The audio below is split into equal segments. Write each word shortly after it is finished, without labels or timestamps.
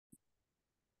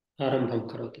आरम्भं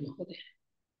करोतु महोदय।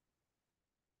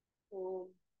 ओम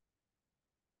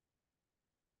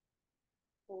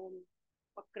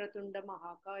वक्रतुंड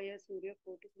महाकाय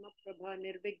सूर्यकोटिसमप्रभा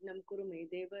निर्विघ्नं कुरु मे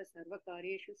देव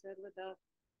सर्वकार्येषु सर्वदा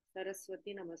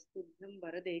सरस्वती नमस्तुभ्यं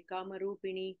वरदे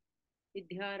कामरूपिणी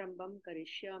विद्यारंभं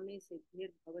करिष्यामि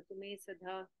सिद्धिर्भवतु मे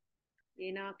सदा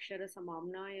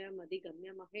येनाक्षरसमाम्नाय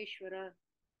मदिगम्य महेश्वर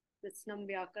कृत्स्नं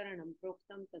व्याकरणं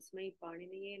प्रोक्तं तस्मै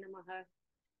पाणिनिये नमः।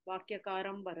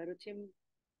 वाक्यकारं वररुचिं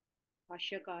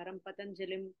भाष्यकारं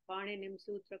पतञ्जलिं पाणिनिं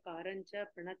सूत्रकारं च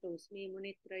प्रणतोऽस्मि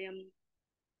मुनित्रयम्।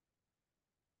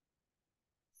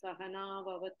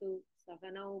 सहनाववतु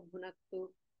सहनौ भुनक्तु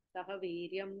सह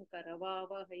वीर्यं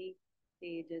करवावहै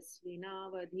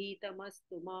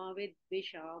तेजस्विनावधीतमस्तु मा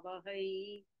विद्विषावहै।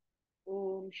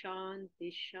 ओम शांति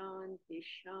शांति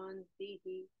शांतिः।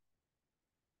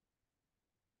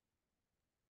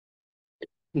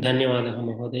 धन्यवादः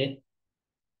महोदय।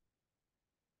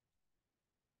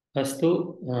 अस्तु,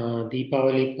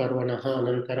 दीपावलीपर्वणः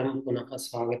अनन्तरं पुनः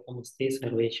स्वागतमस्ति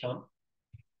सर्वेषां।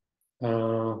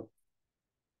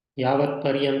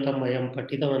 यावत्पर्यन्तं वयं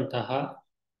पठितवन्तः,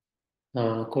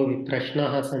 कोऽपि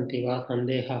प्रश्नाः सन्ति वा,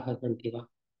 सन्देहाः सन्ति वा?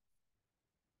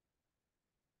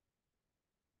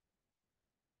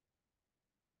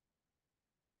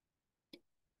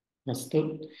 अस्तु,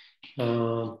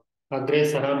 अग्रे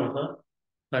सरामः।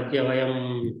 अद्य वयम्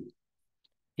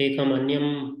एकम् अन्यं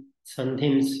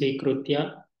सन्धिं स्वीकृत्य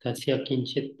तस्य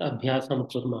किञ्चित् अभ्यासं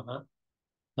कुर्मः।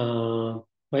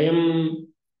 वयं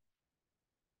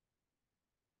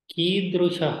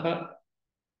कीदृशाः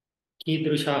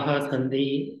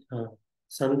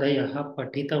सन्धयः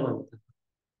पठितवन्तः?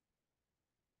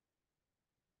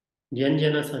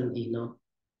 व्यञ्जनसन्धिना।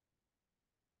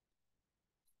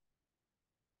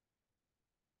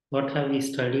 What have we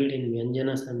studied in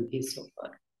Vyanjana Sandhi so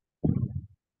far?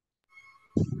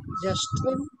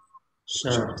 Jashtvam,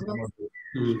 Shtutvam,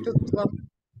 Shtutvam,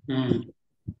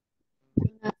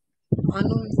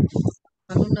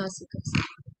 Anunasika.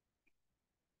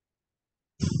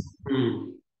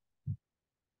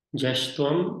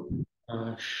 Jashtvam,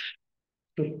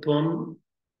 Shtutvam,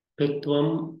 Tutvam,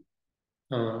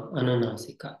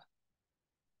 Anunasika.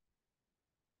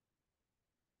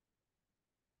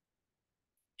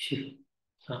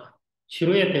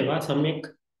 श्रूयते वा सम्यक्?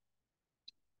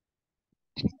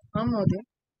 आं महोदय।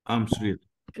 आं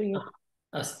श्रूयते।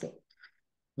 अस्तु,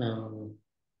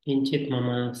 किञ्चित्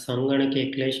मम सङ्गणके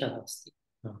क्लेशः अस्ति।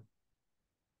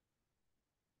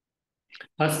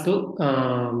 अस्तु,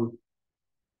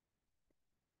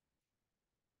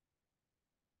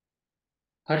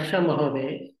 हर्ष महोदय,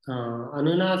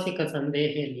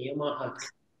 अनुनासिकसन्धेः नियमाः के?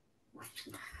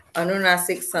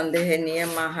 अनुनासिक संदेह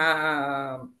नियमः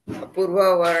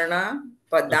पूर्ववर्ण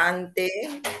पदान्ते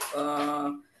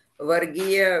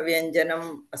वर्गीय व्यंजनम्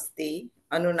अस्ति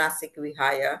अनुनासिक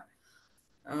विहाय।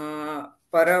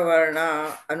 परवर्ण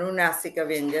अनुनासिक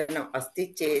व्यंजनम् अस्ति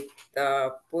चेत्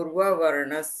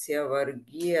पूर्ववर्णस्य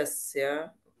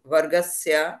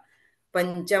वर्गस्य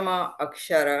पंचम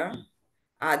अक्षर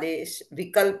आदेश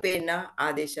विकल्पेन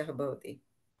आदेशः भवति।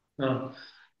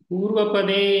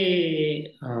 पूर्वपदे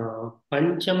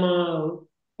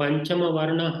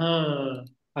पञ्चमवर्णः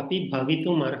अपि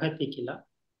भवितुम् अर्हति किल?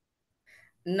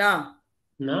 न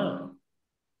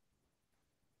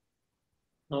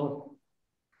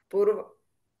पूर्व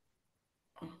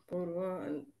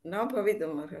न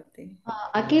भवितुम् अर्हति।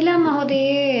 अखिल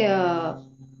महोदय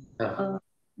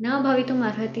न भवितुम्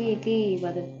अर्हति इति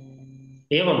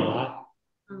वदति। एवं वा?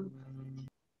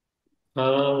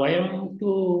 वयं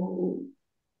तु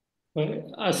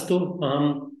अस्तु, अहं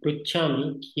पृच्छामि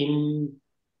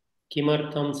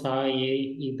किमर्थं सा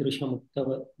ईदृशम्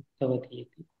उक्तवती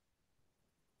इति।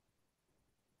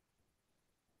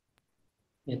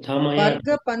 यथा मया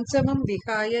वर्गपञ्चमं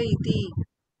विहाय इति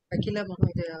अखिल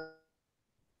महोदय।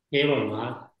 एवं वा?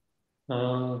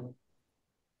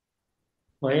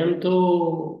 वयं तु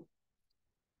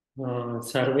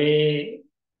सर्वे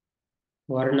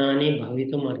वर्णानि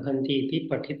भवितुम् अर्हन्ति इति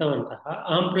पठितवन्तः।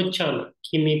 अहं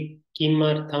पृच्छामि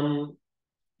किमर्थम्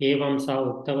एवं सा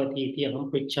उक्तवती इति अहं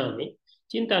पृच्छामि।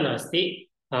 चिन्ता नास्ति।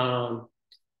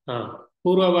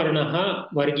 पूर्ववर्णः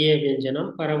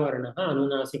वर्गीयव्यञ्जनं, परवर्णः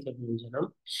अनुनासिकव्यञ्जनम्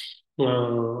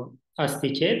अस्ति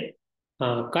चेत्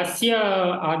कस्य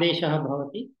आदेशः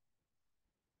भवति?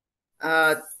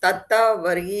 तत्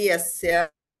वर्गीयस्य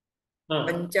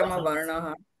पञ्चमवर्णः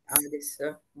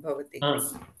आदेशः भवति।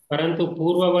 परन्तु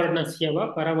पूर्ववर्णस्य वा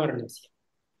परवर्णस्य?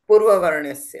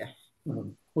 पूर्ववर्णस्य।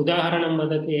 उदाहरणं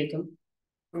वदतु एकम्।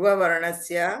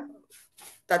 पूर्ववर्णस्य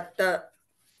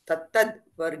तत्तद्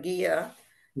वर्गीय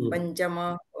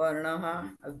पञ्चमवर्णः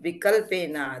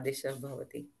विकल्पेन आदेशः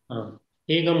भवति।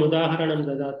 एकम् उदाहरणं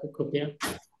ददातु कृपया।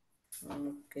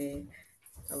 ओके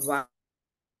वा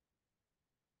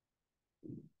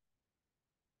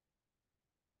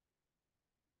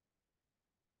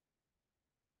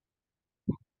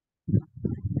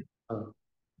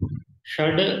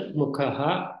षड्मुखः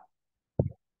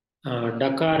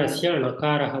डकारस्य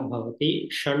णकारः भवति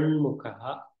षण्मुखः।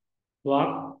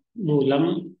 वाक्मूलं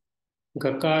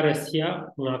गकारस्य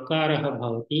ङकारः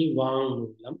भवति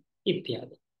वाङ्मूलम्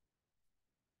इत्यादि।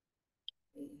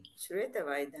 श्रूयते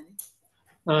वा इदानीं?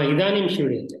 इदानीं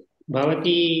श्रूयते।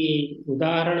 भवती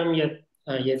उदाहरणं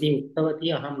यदि उक्तवती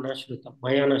अहं न श्रुतं,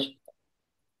 मया न श्रुतम्।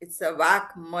 इट्स् अ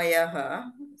वाक्मयः,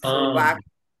 सो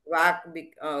वाक्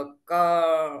क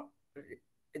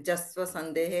जस्व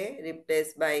सन्देः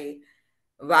replace by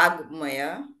वाग्मय,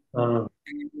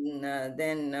 and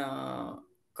then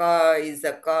ka is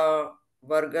a ka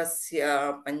vargasya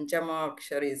panchama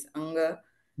akshar is anga,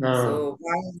 so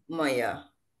वाङ्मय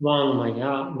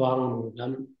वाङ्मया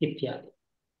वाङ्मूलम् इत्यादि।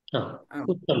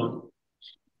 उत्तमम्।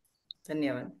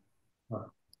 धन्यवादः।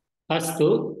 अस्तु,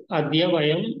 अद्य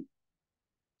वयं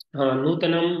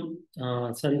नूतनं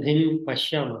सन्धिं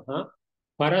पश्यामः।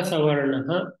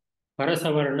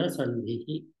 परसवर्णसन्धिः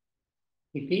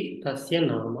इति तस्य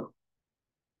नाम।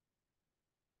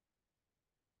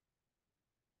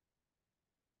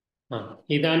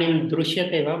 इदानीं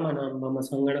दृश्यते वा मम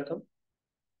सङ्गणकम्?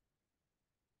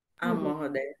 आं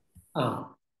महोदय।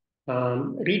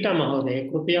 रीटा महोदय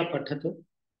कृपया पठतु।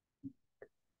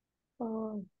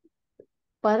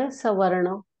 परसवर्ण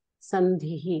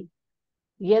संधिः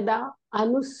यदा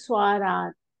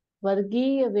अनुस्वारात्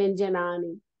वर्गीय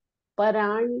व्यञ्जनानि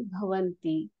पराणि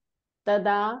भवन्ति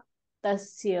तदा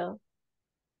तस्य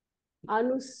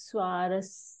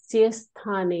अनुस्वारस्य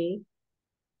स्थाने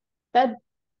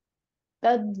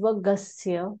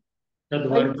तद्वर्गस्य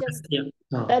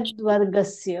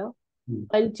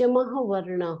पंचमः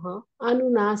वर्णः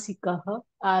अनुनासिकः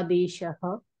आदेशः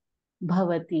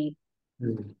भवति।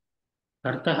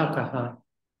 अर्थः कः?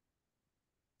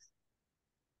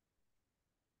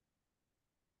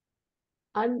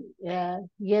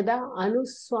 यदा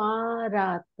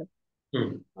अनुस्वारात्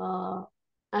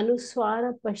अनुस्वार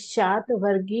पश्चात्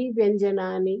वर्गीय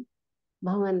व्यञ्जनानि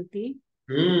भवन्ति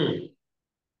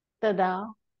तदा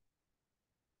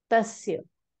तस्य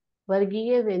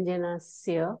वर्गीय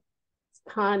व्यञ्जनस्य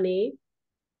स्थाने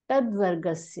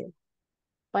तद्वर्गस्य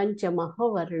पंचमः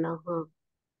वर्णः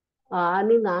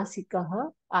अनुनासिकः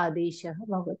आदेशः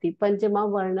भवति। पंचमः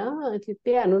वर्णः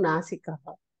इत्युक्ते अनुनासिकः,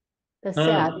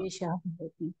 तस्य आदेशः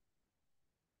भवति।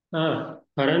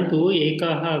 परन्तु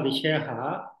एकः विषयः,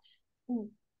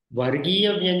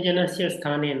 वर्गीयव्यञ्जनस्य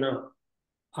स्थाने न,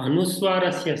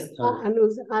 अनुस्वारस्य स्थाने।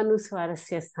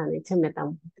 अनुस्वारस्य स्थाने,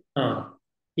 क्षम्यताम्।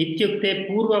 इत्युक्ते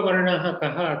पूर्ववर्णः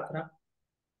कः अत्र?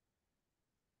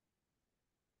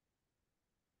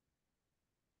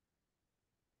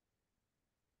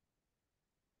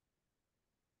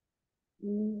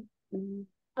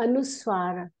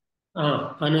 अनुस्वार।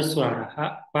 अनुस्वारः।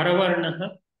 परवर्णः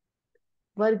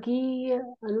वर्गीय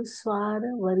अनुस्वार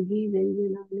वर्गीय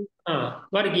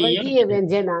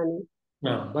व्यञ्जनानि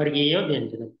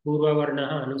वर्गीयव्यञ्जनं।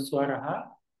 पूर्ववर्णः अनुस्वारः,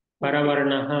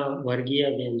 परवर्णः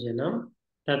वर्गीयव्यञ्जनं।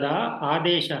 तदा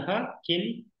आदेशः किम्?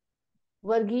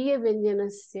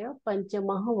 वर्गीयव्यञ्जनस्य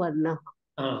पंचमः वर्णः।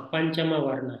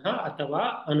 पंचमवर्णः अथवा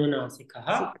अनुनासिकः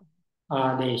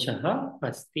आदेशः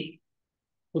अस्ति।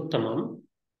 उत्तमम्।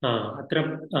 अत्र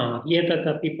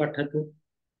एतदपि पठतु।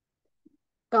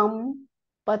 कं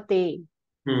पते।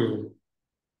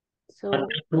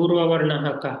 अत्र पूर्ववर्णः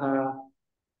कः?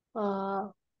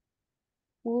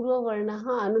 पूर्ववर्णः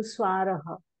अनुस्वारः,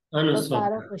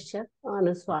 ककार पश्चात्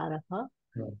अनुस्वारः।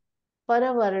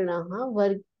 परवर्णः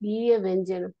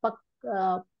वर्गीयव्यञ्जन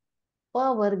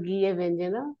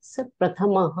पवर्गीयव्यञ्जनस्य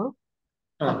प्रथमः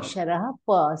अक्षरः प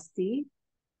अस्ति,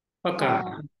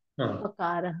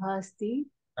 पकारः अस्ति।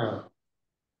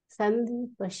 संधि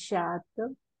पश्चात्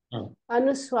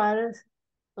अनुस्वार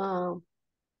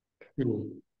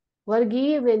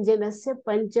वर्गीय व्यञ्जनस्य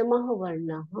पंचमः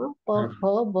वर्णः प फ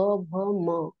ब भ म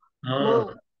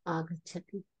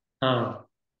आगच्छति।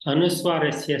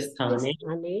 अनुस्वारस्य स्थाने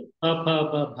प फ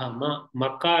ब भ म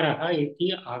मकारः इति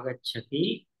आगच्छति।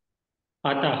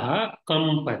 अतः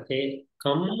कंपते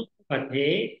कंपते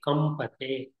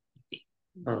कंपते इति।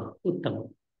 उत्तमम्।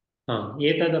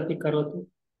 एतदपि करोतु।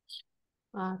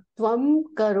 त्वं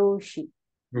करोषि।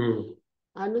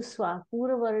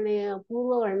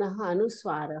 पूर्ववर्णः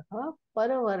अनुस्वारः,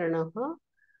 परवर्णः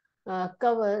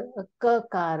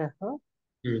ककारः।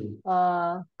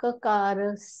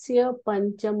 ककारस्य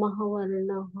पंचमः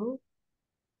वर्णः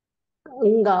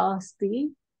ङ्गा अस्ति,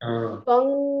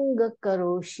 त्वं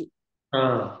करोषि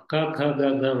क ख ग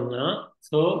ग ङ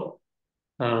सो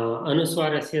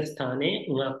अनुस्वारस्य स्थाने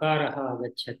ङकारः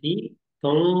आगच्छति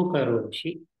त्वं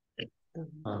करोषि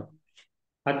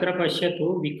अत्र पश्यतु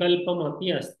विकल्पमपि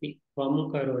अस्ति त्वं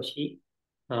करोषि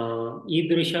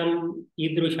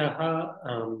ईदृशः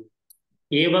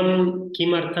एवं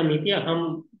किमर्थमिति अहम्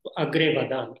अग्रे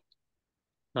वदामि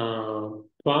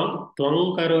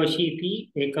त्वं करोषि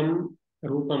इति एकं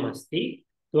रूपमस्ति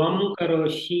त्वं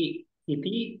करोषि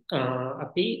इति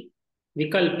अपि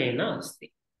विकल्पेन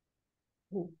अस्ति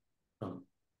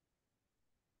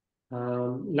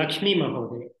लक्ष्मी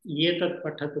महोदय एतत्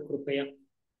पठतु कृपया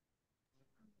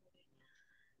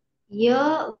य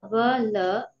व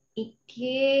ल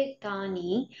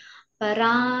इत्येतानि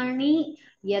पराणि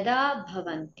यदा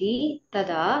भवन्ति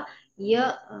तदा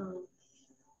यं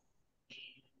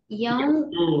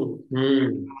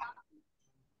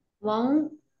वं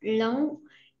लौ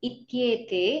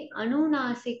इत्येते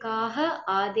अनुनासिकाः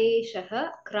आदेशः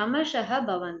क्रमशः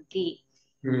भवन्ति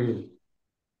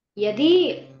यदि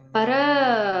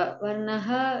परवर्णः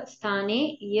स्थाने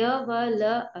य व ल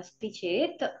अस्ति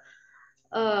चेत्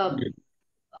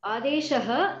आदेशः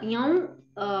यं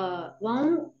वं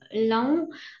लौ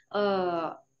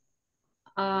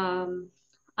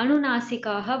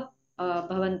अनुनासिकाः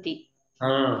भवन्ति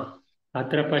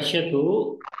अत्र पश्यतु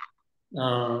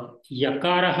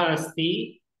यकारः अस्ति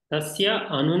तस्य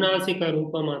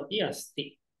अनुनासिकरूपमपि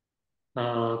अस्ति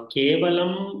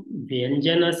केवलं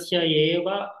व्यञ्जनस्य एव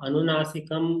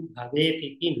अनुनासिकं भवेत्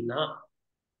इति न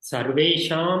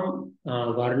सर्वेषां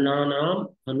वर्णानाम्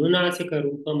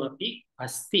अनुनासिकरूपमपि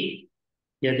अस्ति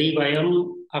यदि वयम्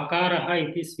अकारः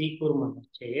इति स्वीकुर्मः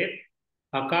चेत्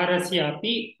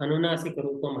अकारस्यापि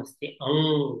अनुनासिकरूपम् अस्ति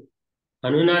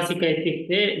अनुनासिक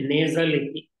इत्युक्ते नेजल्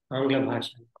इति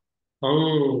आङ्ग्लभाषायाम्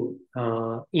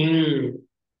इङ्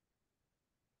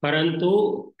परन्तु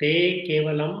ते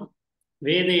केवलं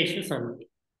वेदेषु सन्ति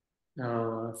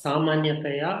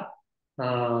सामान्यतया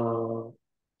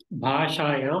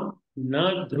भाषायां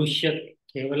न दृश्यते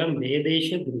केवलं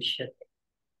वेदेषु दृश्यते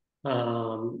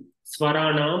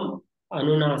स्वराणाम्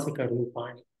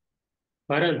अनुनासिकरूपाणि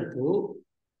परन्तु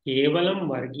केवलं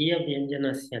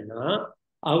वर्गीयव्यञ्जनस्य न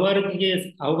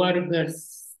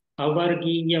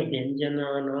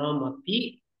अवर्गीयव्यञ्जनानामपि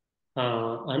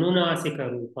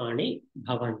अनुनासिकरूपाणि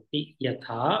भवन्ति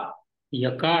यथा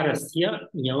यकारस्य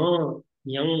ञ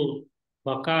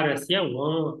वकारस्य व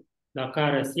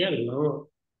लकारस्य ल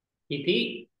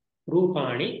इति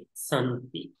रूपाणि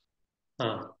सन्ति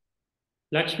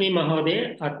लक्ष्मी महोदय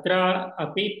अत्र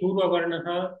अपि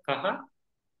पूर्ववर्णः कः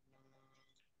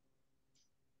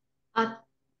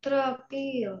अत्र अपि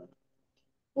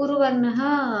पूर्ववर्णः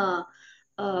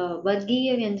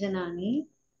वर्गीयव्यञ्जनानि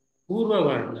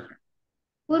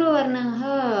पूर्ववर्णः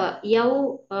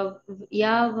यौ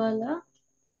यावल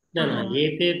न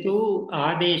एते तु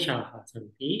आदेशाः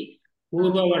सन्ति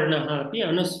पूर्ववर्णः अपि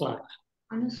अनुस्वारः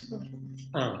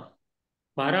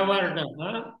परवर्णः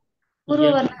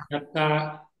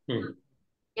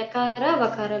यकार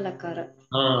वकार लकार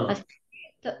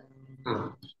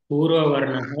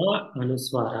पूर्ववर्णः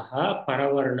अनुस्वारः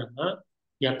परवर्णः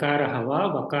यकारः वा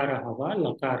वकारः वा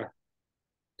लकारः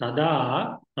तदा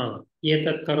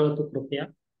एतत् करोतु कृपया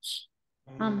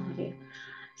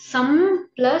सं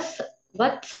प्लस्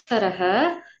वत्सरः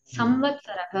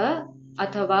संवत्सरः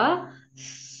अथवा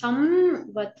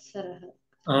संवत्सरः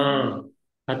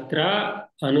अत्र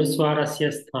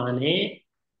अनुस्वारस्य स्थाने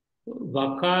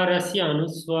वकारस्य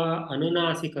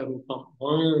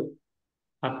अनुनासिकरूपम्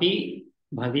अपि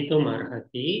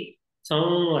भवितुमर्हति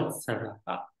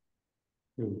संवत्सरः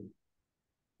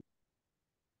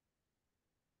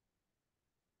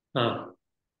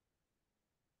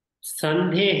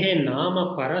सन्धेः नाम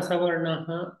परसवर्णः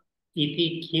इति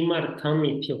किमर्थम्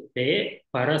इत्युक्ते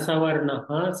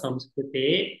परसवर्णः संस्कृते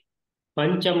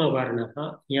पञ्चमवर्णः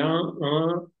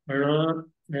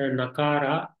नकार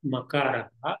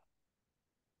मकारः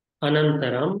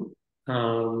अनन्तरं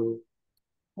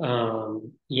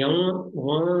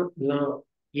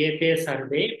एते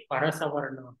सर्वे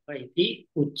परसवर्णाः इति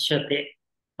उच्यते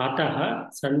अतः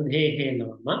सन्धेः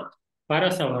नाम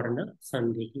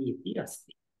परसवर्णसन्धिः इति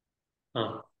अस्ति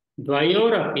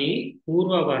द्वयोरपि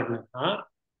पूर्ववर्णः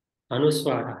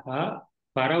अनुस्वारः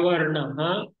परवर्णः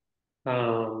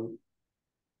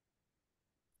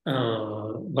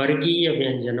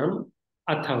वर्गीयव्यञ्जनम्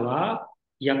अथवा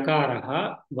यकारः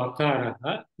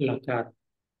वकारः लकारः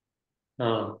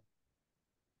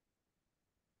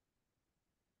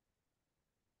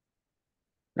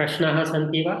प्रश्नाः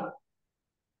सन्ति वा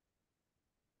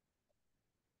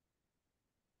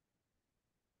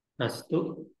अस्तु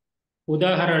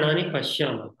उदाहरणानि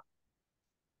पश्यामः।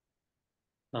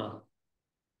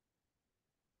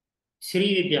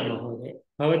 श्रीविद्या महोदय,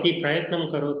 भवती प्रयत्नं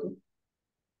करोतु।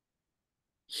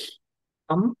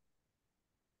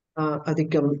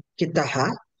 अधिकं कितः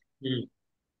हम्म।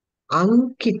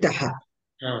 अङ्कितः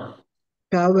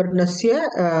वर्णस्य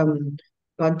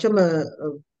पञ्चम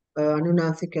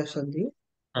अनुनासिका सन्धि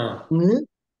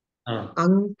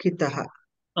अङ्कितः।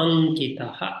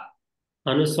 अङ्कितः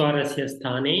अनुस्वारस्य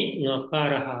स्थाने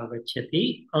ङकारः आगच्छति।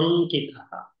 अङ्कितः।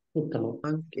 उत्तमम्।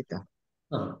 अङ्कितः।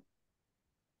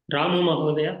 रामु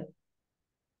महोदय।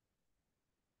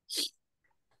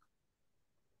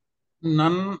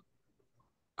 नन्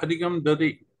अधिकं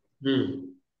ददि।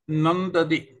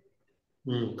 नन्ददि।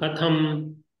 कथं?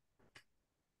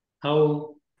 हौ?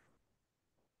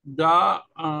 दा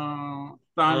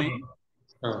स्थाने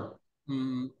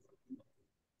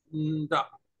दा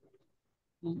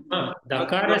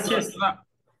दकारस्य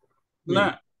न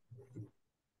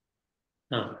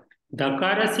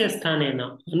दकारस्य स्थाने न,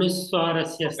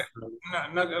 अनुस्वारस्य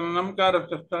स्थाने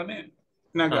नमकारस्य स्थाने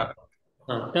नकार।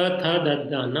 त थ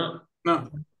दद्द न।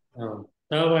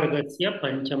 त वर्गस्य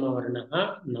पञ्चमवर्णः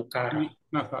नकारः।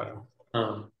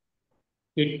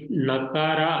 It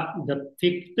nakara, the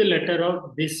fifth letter of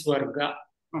this varga,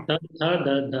 ta tha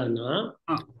da da na,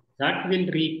 that will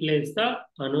replace the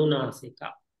anunasika,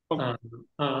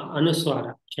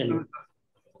 anuswara.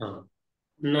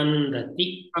 Nandati.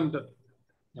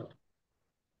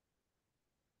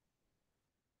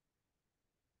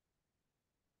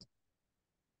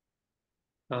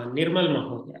 निर्मल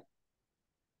महोदय।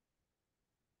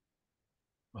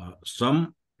 सम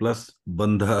प्लस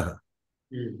बन्धः।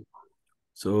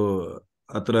 सो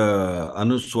अत्र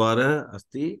अनुस्वारः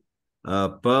अस्ति,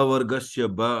 प वर्गस्य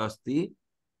ब अस्ति,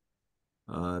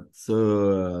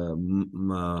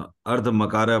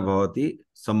 अर्धमकारः भवति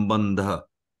सम्बन्धः।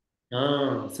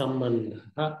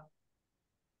 सम्बन्धः।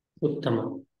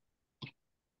 उत्तमम्।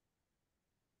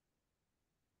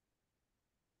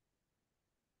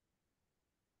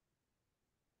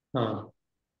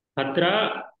 अत्र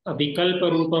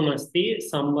विकल्परूपम् अस्ति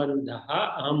सम्बन्धः।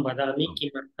 अहं वदामि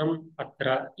किमर्थम् अत्र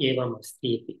एवम् अस्ति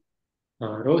इति।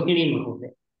 रोहिणी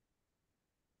महोदय।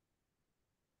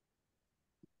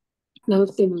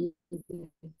 नमस्ते।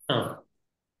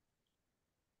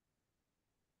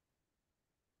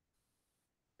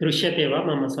 दृश्यते वा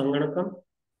मम सङ्गणकम्?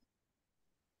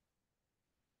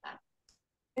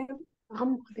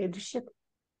 दृश्यते।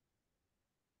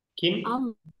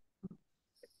 किम्?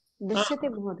 दृश्यते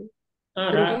महोदय।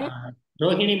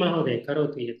 रोहिणी महोदय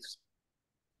करोतु यत्।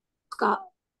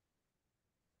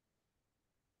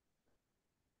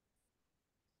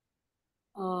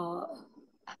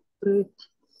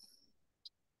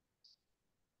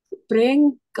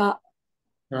 प्रेङ्का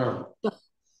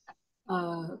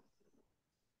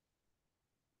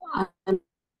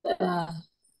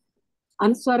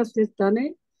अनुस्वारस्य स्थाने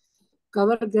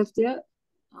कवर्गस्य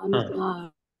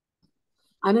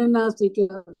अनुनासिक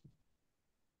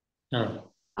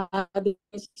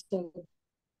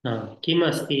किम्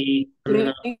अस्ति?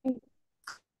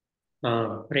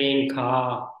 प्रेङ्खा।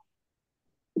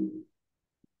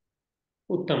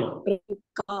 उत्तमम्।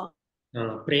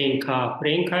 प्रेङ्खा।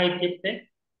 प्रेङ्खा इत्युक्ते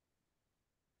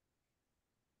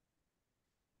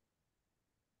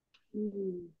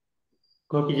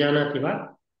कोऽपि जानाति वा?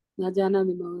 न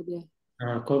जानामि महोदय।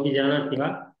 कोऽपि जानाति वा?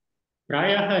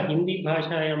 प्रायः हिन्दी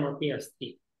भाषायामपि अस्ति।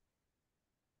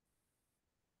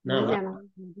 न वा?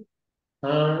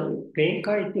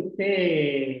 प्रेङ्खा इत्युक्ते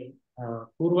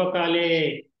पूर्वकाले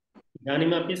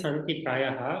इदानीमपि सन्ति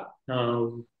प्रायः।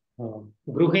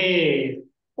 गृहे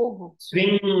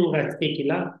स्विङ्ग् अस्ति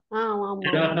किल,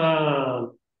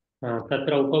 जनाः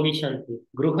तत्र उपविशन्ति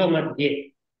गृहमध्ये।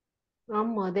 आं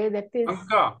महोदय, दट् इस्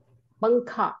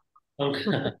पङ्खा।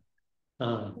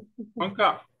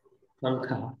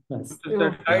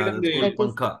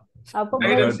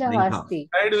 अपभ्रंशः अस्ति।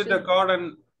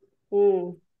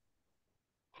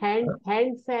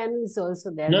 Hand fan is also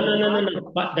there. No.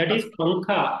 That is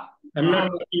pankha. I'm not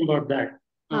talking about that.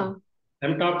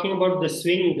 I'm talking about the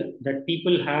swing that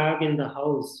people have in the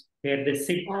house where they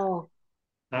sit.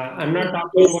 I'm not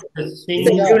talking about the swing.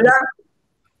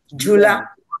 Jula.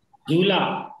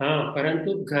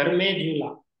 Parantu ghar mein jula.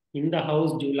 In the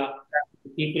house jula.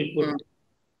 People put.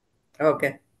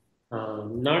 Okay.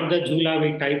 Not the jula we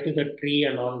tie to the tree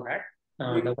and all that.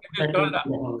 It is called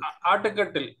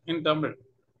artikattil in Tamil.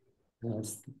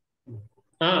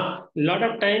 Lot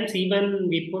of times even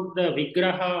we put the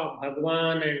vigraha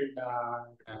Bhagwan and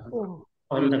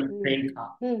on the preenka.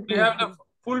 We have the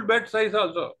full bed size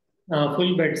also.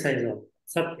 Full bed size also.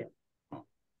 Satya.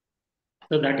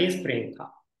 So that is preenka.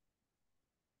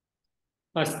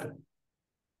 अस्तु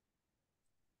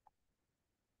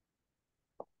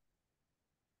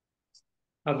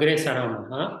अग्रे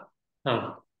सरामः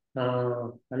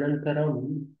अनन्तरम्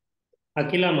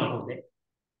अखिला महोदय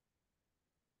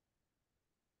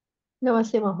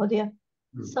नमस्ते महोदय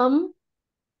सम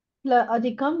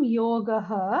अधिकं योगः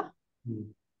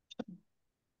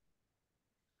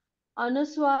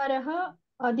अनुस्वारः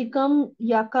अधिकं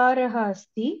यकारः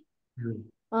अस्ति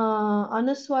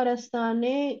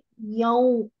अनुस्वारस्थाने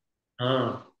यौ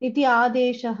इति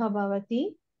आदेशः भवति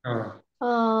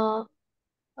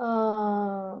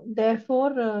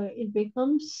therefore it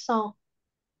becomes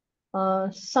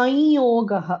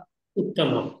संयोगः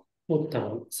उत्तमम्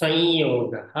उत्तमं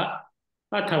संयोगः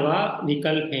अथवा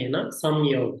विकल्पेन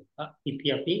संयोगः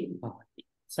इत्यपि भवति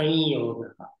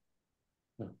संयोगः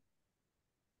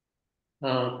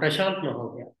प्रशांत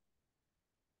महोदय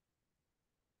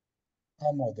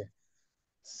महोदय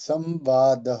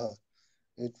संवादः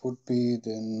it would be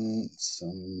then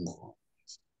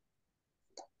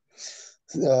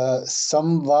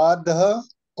संवादः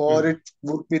or it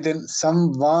would be then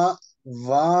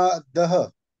संवादः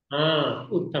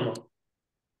उत्तमं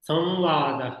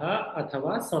संवादः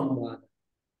अथवा संवादः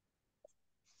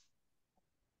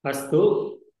अस्तु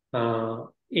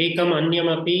एकम्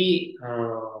अन्यमपि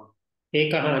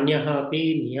एकः अन्यः अपि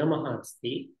नियमः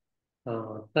अस्ति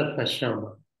तत्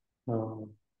पश्यामः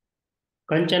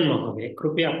कञ्चन महोदय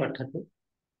कृपया पठतु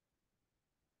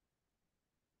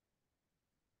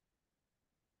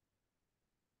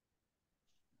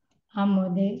आं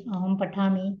महोदय अहं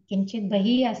पठामि किञ्चित्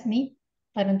बहिः अस्मि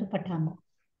परन्तु पठामि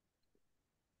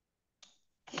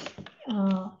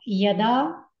यदा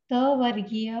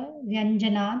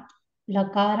तवर्गीयव्यञ्जनात्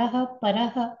लकारः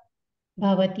परः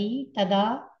भवति तदा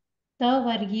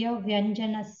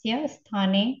तवर्गीयव्यञ्जनस्य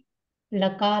स्थाने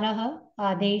लकारः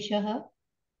आदेशः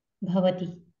भवति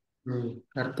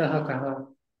अर्थः कः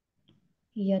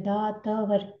यदा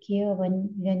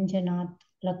तवर्गीयव्यञ्जनात्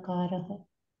लकारः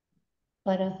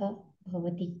परः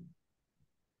भवति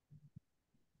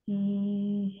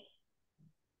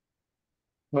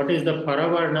What is the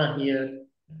paravarna here?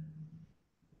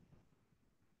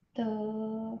 The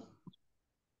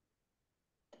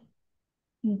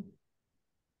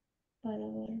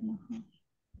परवर्णः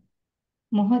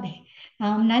महोदय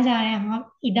अहं न जाने अहम्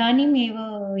इदानीमेव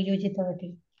योजितवती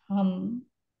अहं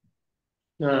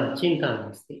चिन्ता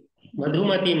नास्ति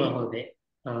मधुमती महोदय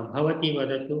भवती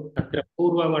वदतु अत्र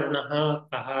पूर्ववर्णः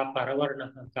कः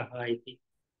परवर्णः कः इति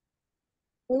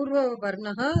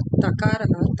पूर्ववर्णः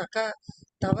तकारः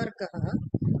तवर्गः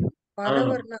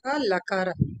परवर्णः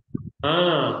लकारः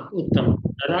उत्तमं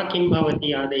तदा किं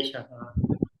भवति आदेशः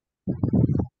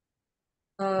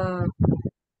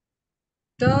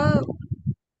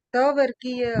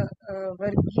तवर्गीय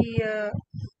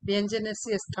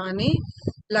व्यञ्जनस्य स्थाने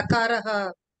लकारः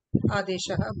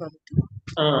आदेशः भवति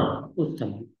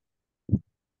उत्तमम्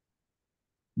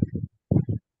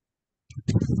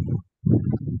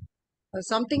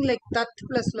something like tat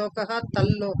plus lokah tal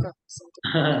lokah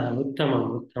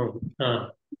उत्तमम् उत्तमं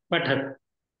पठतु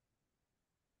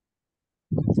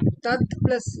तत्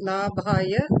plus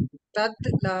लाभाय तद्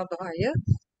लाभाय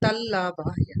तल्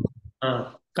लाभाय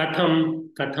कथं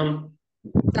कथं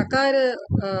तकार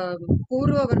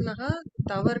पूर्ववर्णः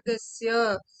तवर्गस्य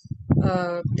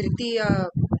तृतीय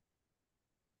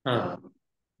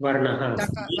वर्णः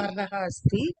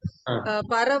अस्ति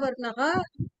परवर्णः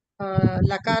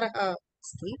लकारः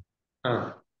अस्ति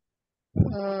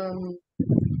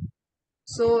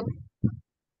सो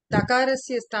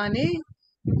तकारस्य स्थाने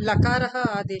लकारः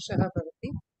आदेशः भवति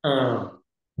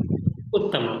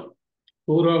उत्तमं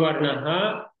पूर्ववर्णः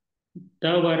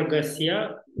तवर्गस्य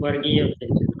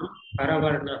वर्गीयव्यञ्जनं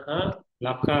परवर्णः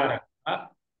लकारः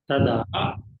तदा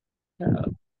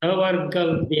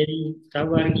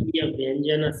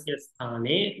तवर्गीयव्यञ्जनस्य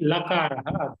स्थाने लकारः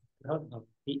आदेशः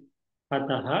भवति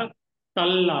अतः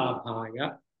तल्लाभाय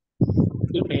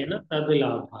रूपेण तद्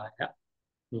लाभाय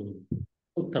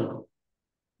उत्तमम्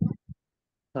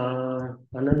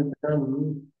अनन्तरं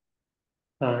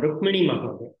रुक्मिणी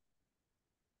महोदय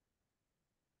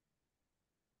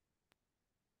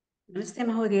नमस्ते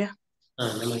महोदय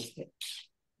नमस्ते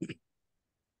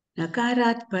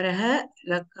लकारात् परः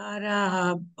लकाराः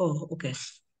ओके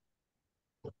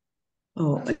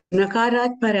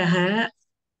नकारात् परः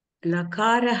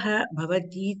लकारः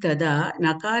भवति तदा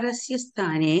नकारस्य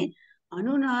स्थाने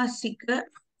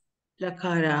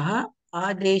अनुनासिकलकाराः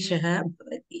आदेशः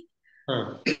भवति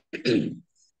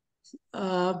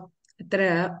अत्र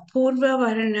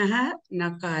पूर्ववर्णः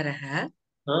नकारः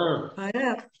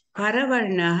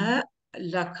परवर्णः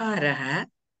लकारः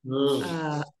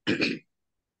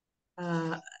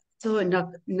सो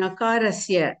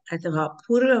नकारस्य अथवा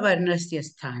पूर्ववर्णस्य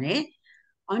स्थाने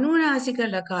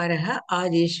अनुनासिकलकारः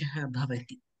आदेशः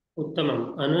भवति। उत्तमम्।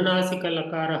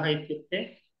 अनुनासिकलकारः इत्युक्ते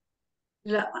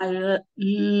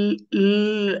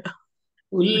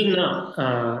उल्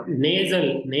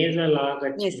नेजल्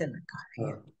आगच्छति।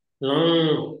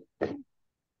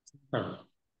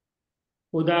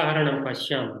 उदाहरणं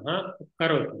पश्यामः,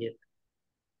 करोतु यत्।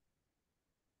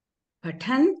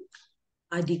 पठन्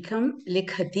अधिकं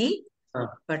लिखति,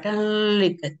 पठन्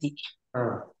लिखति।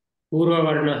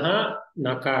 पूर्ववर्णः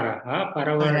नकारः,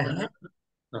 परवर्णः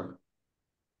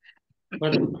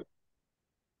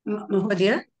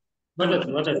महोदय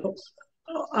वदतु।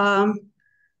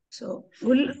 सो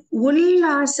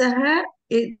उल्लासः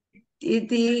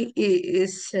इति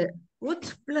इस् उत्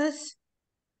प्लस्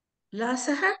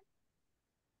लासः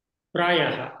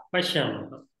प्रायः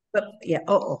पश्यामः।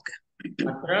 ओके।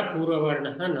 अत्र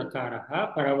पूर्ववर्णः नकारः,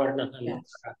 परवर्णः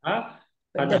लकारः,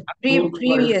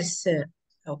 प्रीवियस्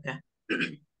ओके।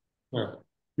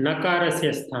 नकारस्य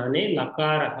स्थाने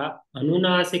लकारः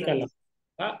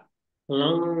अनुनासिकलकारः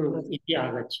लङ् इति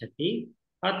आगच्छति।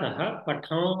 अतः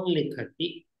पठान् लिखति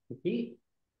इति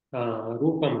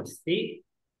रूपमस्ति।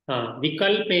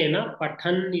 विकल्पेन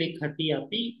पठन् लिखति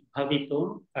अपि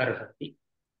भवितुम् अर्हति।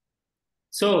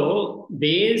 So,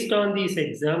 based on these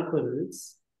examples,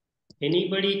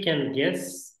 anybody can guess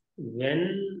when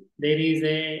there is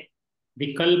a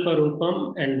vikalpa rupam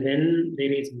and when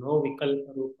there is no vikalpa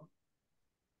rupam.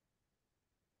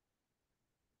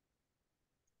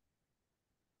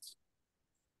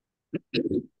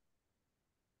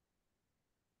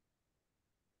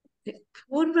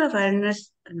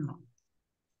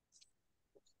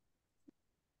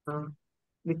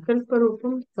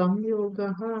 विकल्परूपं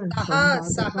संयोगः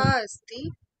सः अस्ति,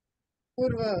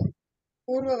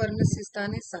 पूर्ववर्णस्य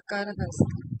स्थाने सकारः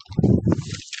अस्ति,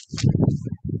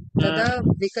 तदा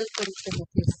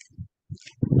विकल्परूपमपि अस्ति।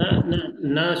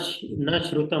 न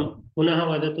श्रुतं, पुनः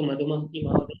वदतु मधुमती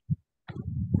महोदय।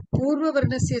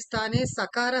 पूर्ववर्णस्य स्थाने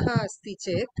सकारः अस्ति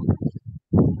चेत्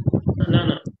न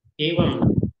एवं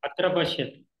अत्र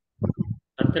पश्यतु,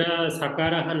 अत्र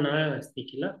सकारः न अस्ति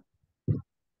किल?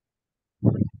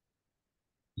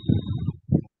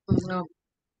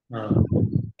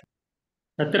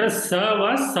 तत्र स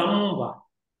वा सं वा?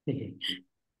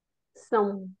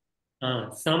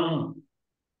 सं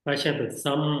पश्यतु,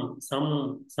 सं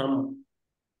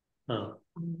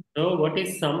so what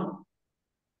is some?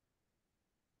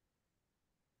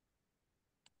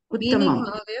 उत्तमम्।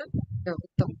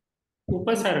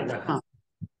 उपसर्गः।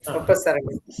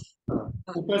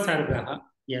 उपसर्गः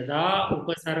यदा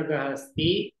उपसर्गः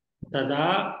अस्ति तदा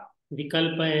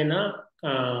विकल्पेन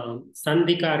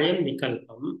सन्धिकार्यं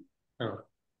विकल्पम्।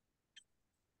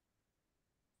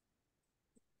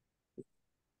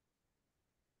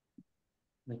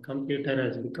 My computer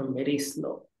has become very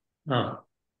slow.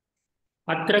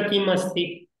 अत्र किम् अस्ति?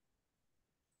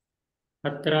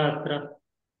 अत्र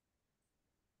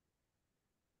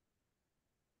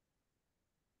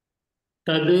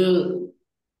तद्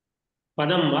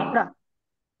पदं वा?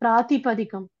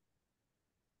 प्रातिपदिकं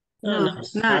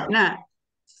न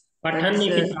पठन्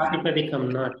इति प्रातिपदिकं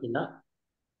न किल?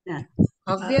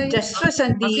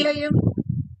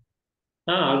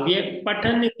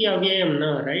 पठन् इति अव्ययं न,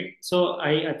 right? So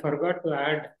I forgot to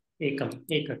add एकम्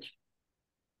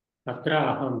अत्र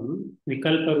अहं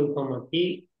विकल्परूपमपि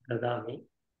ददामि।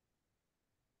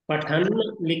 पठन्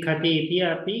लिखति इति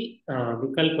अपि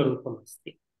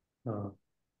विकल्परूपमस्ति।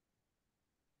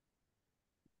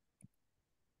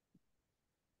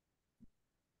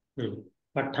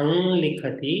 पठन्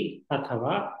लिखति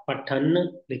अथवा पठन्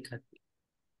लिखति।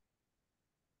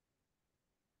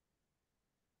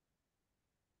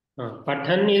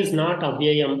 पठन् is not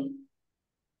अव्ययम्.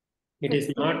 It is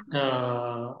not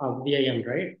अव्ययम्,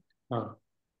 right?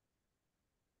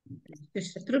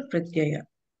 शत्रु प्रत्यय.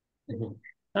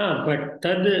 But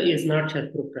tad is not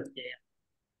shatru pratyaya.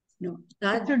 No,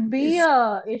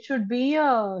 it should be a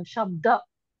shabda.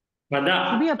 Pada.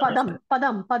 Should be a padam.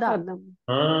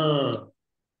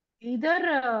 Either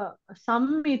sam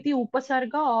iti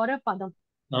upasarga or a padam.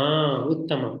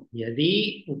 उत्तमं। यदि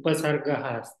उपसर्गः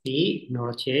अस्ति नो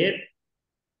चेत्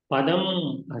पदम्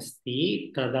अस्ति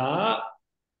तदा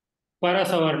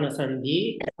परसवर्णसन्धि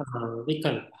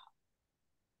विकल्पः।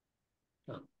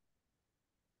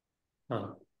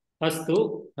 अस्तु,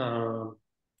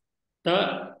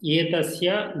 एतस्य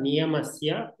नियमस्य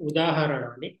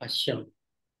उदाहरणानि पश्यन्तु।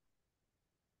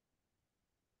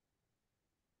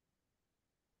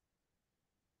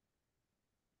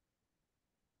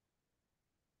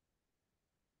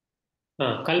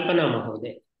 कल्पना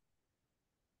महोदय।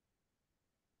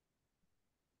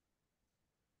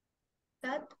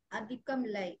 तत् अधिकं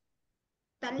लय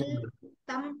तल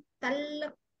तम तल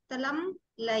तलं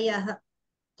लयः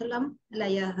तलं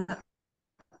लयः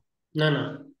No, no.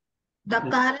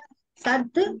 दकार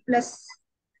तद् प्लस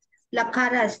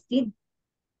लकार अस्ति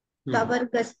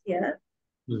तवर्गस्य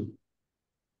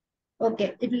ओके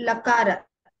लकार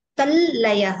तल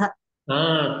लयः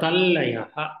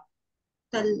तल्लयः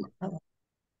तल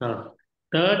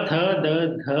त थ द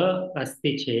ध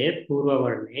अस्ति चेत्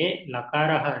पूर्ववर्णे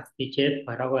लकारः अस्ति चेत्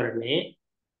परवर्णे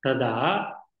तदा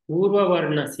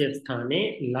पूर्ववर्णस्य स्थाने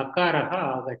लकारः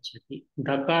आगच्छति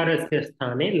दकारस्य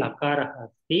स्थाने लकारः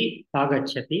अस्ति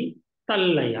आगच्छति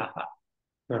तल्लयः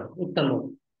उत्तमम्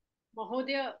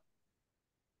Mahodaya,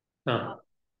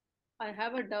 I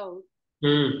have a doubt.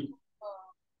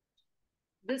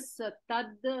 This tad,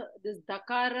 this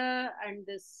dakara, and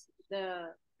the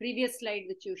previous slide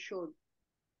which you showed,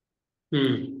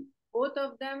 both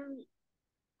of them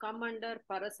come under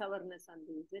Parasavarna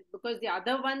Sandhi, is it? Because the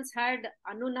other ones had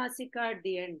Anunasika at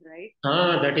the end, right?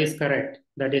 That is correct.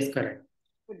 That is correct.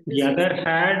 The other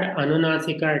had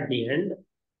Anunasika at the end.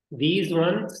 These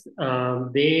ones,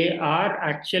 they are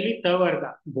actually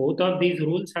Tavarga. Both of these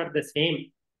rules are the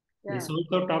same. Yeah. This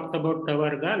also talks about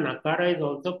Tavarga. Nakara is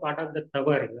also part of the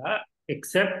Tavarga,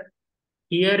 except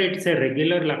here it's a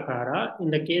regular Lakara.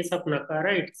 In the case of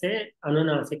Nakara, it's a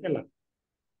Anunasika Lakara.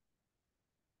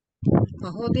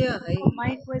 Mahodaya, So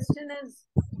my question is,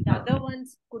 the other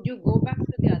ones, could you go back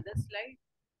to the other slide?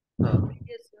 The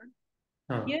previous one.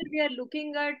 Here we are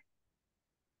looking at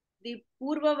the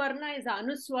Purva Varna is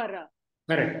Anuswara.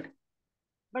 Correct.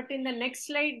 But in the next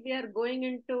slide, we are going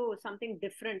into something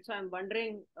different. So I'm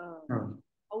wondering,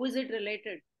 how is it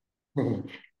related?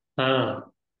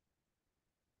 How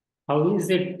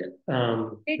is it?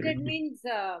 Related means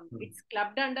it's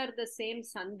clubbed under the same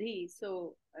sandhi.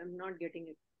 So I'm not getting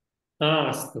it.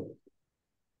 Astu.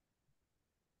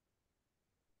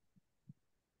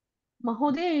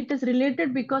 Mahodaya, it is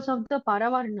related because of the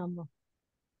Paravarna.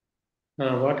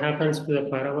 What happens to the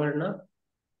Paravarna?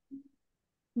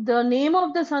 The name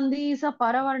of the sandhi is a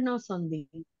Paravarna sandhi.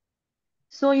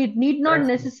 So it need not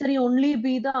necessarily only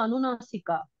be the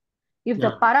Anunasika. If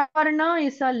the Paravarna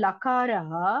is a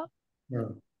Lakara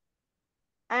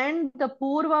and the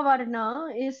Purva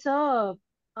Varna is a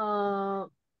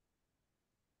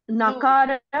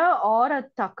Nakara or a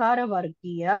Takara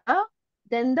Vargiya,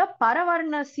 then the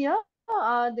Paravarnasya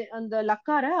the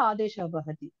Lakara Adesha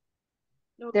Bhati.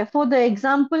 Therefore, the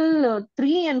example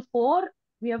 3 and 4,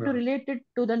 we have to relate it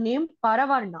to the name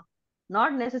Paravarna,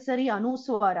 not necessarily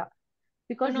Anuswara,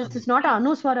 because this is not an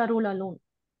Anuswara rule alone.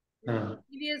 The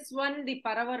previous one, the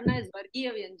Paravarna is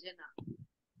Vargiya Vyanjana.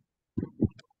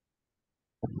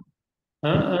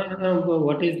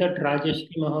 What is that,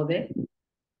 Rajeshri Mahodaya?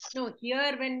 No,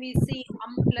 here when we see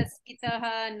plus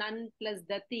Kitaha, Nan plus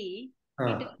Dati,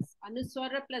 it is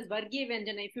Anuswara plus Vargiya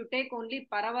Vyanjana. If you take only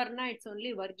Paravarna, it's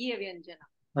only Vargiya Vyanjana.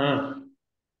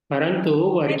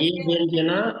 Parantu Vargiya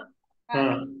Vyanjana.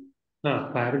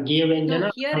 Vargiya Vyanjana.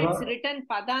 No, here it's written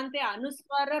Padante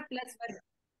Anuswara plus Vargiya.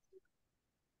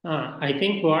 I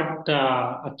think what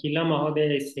Akila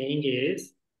Mahodaya is saying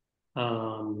is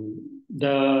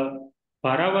the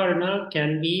Paravarna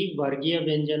can be Vargiya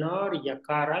Vyanjana or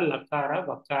Yakara, Lakara,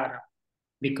 Vakara,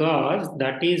 because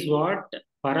that is what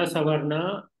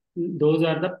Parasavarna, those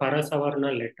are the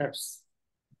Parasavarna letters.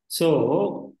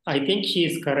 So I think she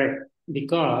is correct,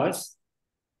 because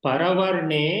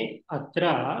Paravarne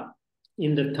Atra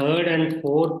in the third and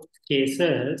fourth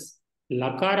cases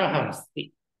Lakara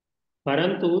asti.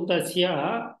 Parantu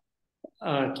tasya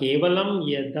केवलं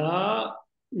यदा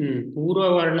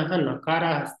पूर्ववर्णः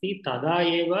नकारः अस्ति तदा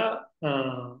एव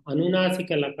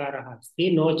अनुनासिकलकारः अस्ति,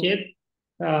 no चेत्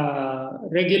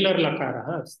regular लकारः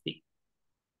अस्ति.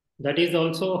 That is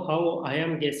also how I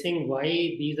am guessing why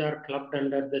these are clubbed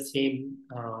under the same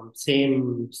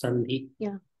sandhi.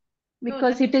 Yeah,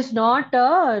 because it is not,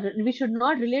 we should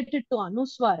not relate it to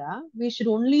Anuswara. We should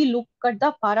only look at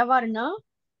the Paravarna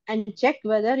and check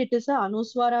whether it is a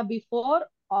Anuswara before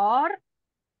or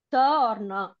ta or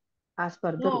na as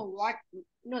per the rules.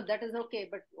 No, that is okay.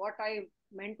 But what I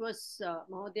meant was,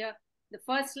 Mahodaya, the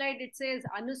first slide it says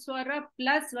Anuswara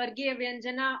plus Vargiya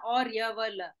Vyanjana or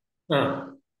Yavala.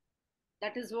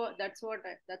 That's why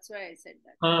I said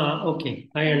that. Okay,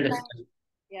 I understand.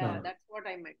 Yeah, that's what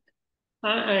I meant.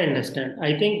 I understand.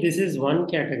 I think this is one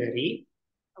category.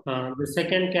 Okay. The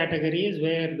second category is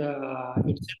where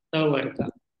it's a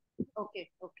Varga. Okay.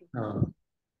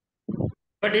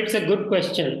 But it's a good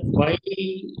question. Why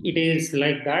it is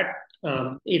like that?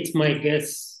 It's my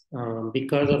guess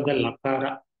because of the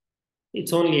Lakara.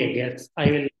 It's only a guess.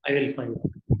 I will find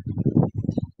out.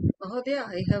 Mahodaya,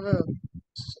 I have a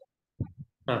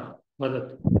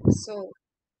वदतु. So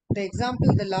the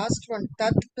example, the last one,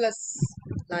 tat plus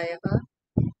layaha.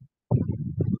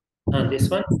 This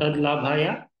one, tad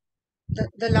labhaya.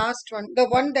 The last one, the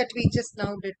one that we just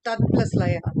now did, tat plus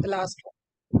layaha, the last one.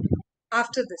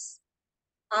 After this,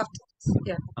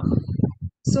 yeah.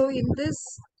 So in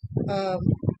this,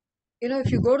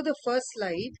 if you go to the first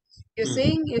slide, you're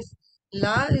saying if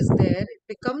la is there, it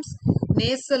becomes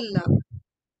nasal la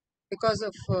because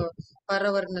of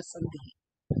paravarna sandhi.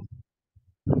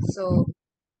 So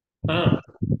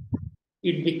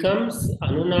it becomes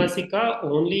anunasika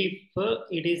only if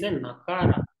it is a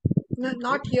nakara. No,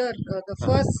 not here. The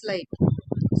first slide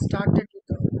started with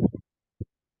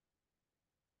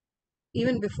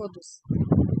even before this.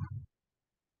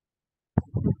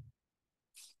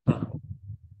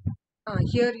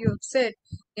 Here you have said,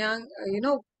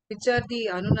 which are the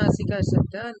Anunasika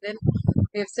Shabda, and then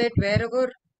we have said wherever,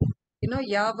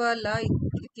 Yava, La,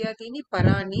 Ityadini,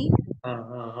 Parani,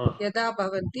 Yada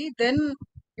Bhavanti, then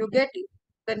you get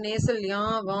the nasal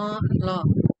Ya, Va, La,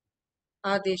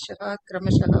 Adeshaha,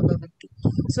 Kramashaha Bhavanti.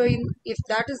 So if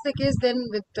that is the case, then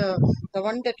with the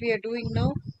one that we are doing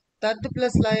now, Tad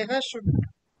plus Layaha should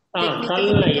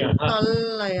technically become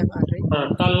Tallayaha, right?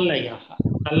 Tallayaha.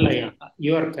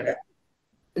 You are correct.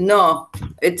 No,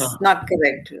 it's not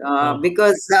correct.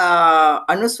 Because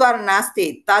Anuswar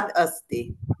nasti, tad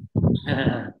asti.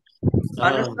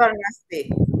 Anuswar nasti.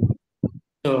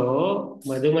 So,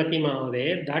 Madhumati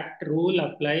Mahode, that rule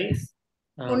applies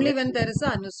only when there is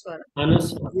a Anuswara.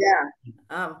 Anuswara.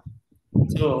 Yeah.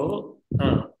 So,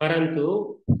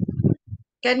 Parantu.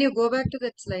 Can you go back to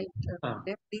that slide,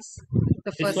 please?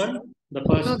 The This first one? The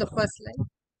first No, the first slide.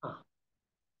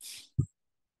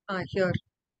 Here.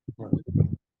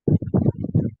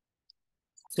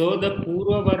 So, the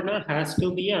Purva Varna has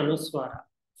to be Anuswara.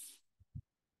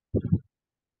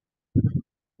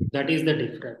 That is the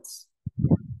difference.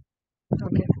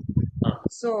 Okay.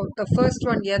 So, the first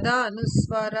one, Yada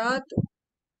Anuswarat.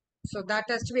 So, that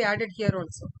has to be added here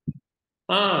also.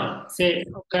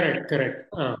 Correct.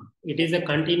 It is a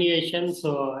continuation,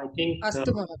 so I think.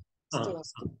 Astu Mahad.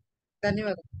 Astu.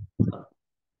 Dhanyavad.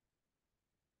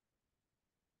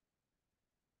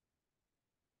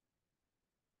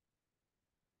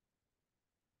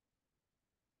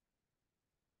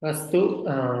 Astu.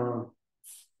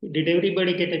 Did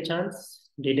everybody get a chance?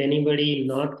 Did anybody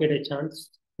not get a chance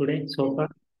today so far?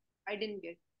 I didn't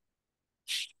get.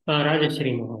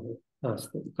 Rajashri Mahoday.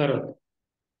 Astu. Karot.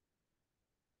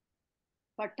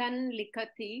 Patan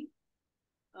likati.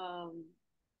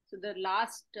 So the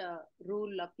last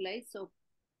rule applies. So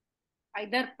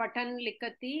either patan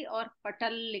likati or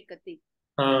patal likati.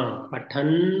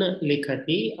 Patan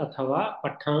likati athava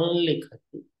patan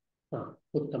likati.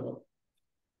 Uttamam.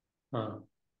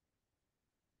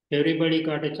 Everybody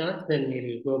got a chance, then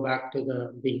we'll go back to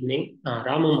the beginning.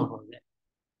 Rama Mahoday.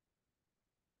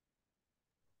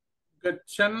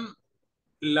 Gachan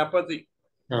lapati.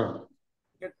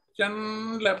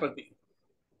 Gachan lapati.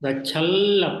 Gachal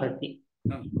lapati.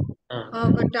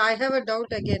 But I have a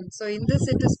doubt again. So in this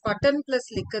it is Patan plus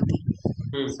Likati.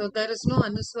 So there is no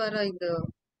Anuswara in the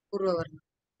Purva Varna.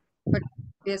 But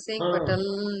we are saying Patal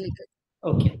Likati.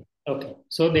 Okay.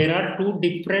 So there are two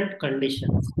different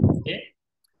conditions. Okay.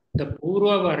 The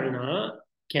Purva Varna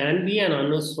can be an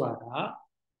Anuswara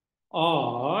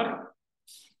or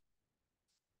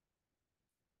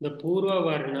the Purva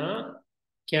Varna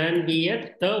can be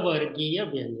a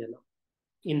Tavargiya Vyanjana.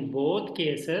 In both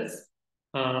cases,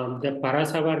 the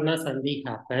Parasavarna Sandhi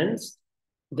happens.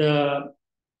 The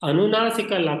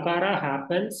Anunasika Lakara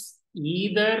happens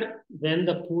either when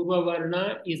the Purva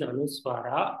Varna is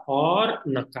Anuswara or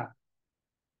Nakara.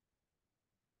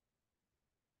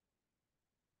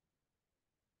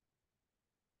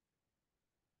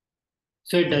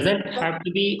 So it doesn't have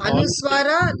to be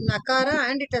Anuswara, Nakara,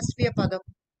 and it has to be a Padam.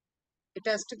 It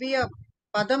has to be a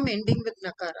Padam ending with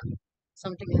Nakara.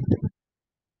 Something like that.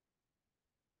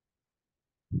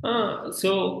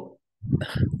 So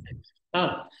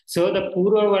the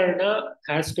Purva Varna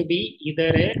has to be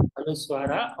either a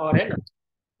Anuswara or a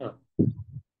Nakara.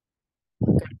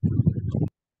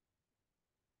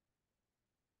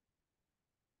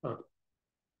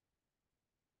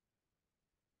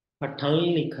 Patan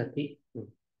likhati.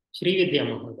 Shri Vidya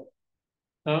Mahoday.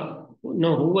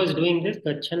 No, who was doing this?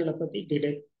 Gachan Lapati did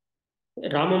it.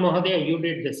 Rama Mahodaya, you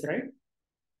did this, right?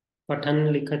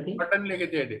 Patan likhati. Patan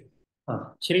likhati I did.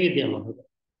 Shri Vidya Mahodaya.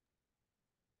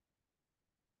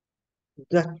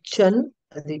 Gachan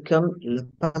adhikam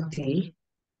lapati.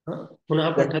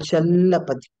 Punah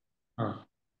Gachallapati.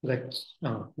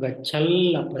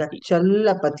 Gachallapati.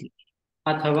 Gachallapati.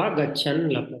 Athava Gachan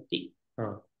Lapati.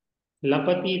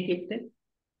 लपति इत्युक्ते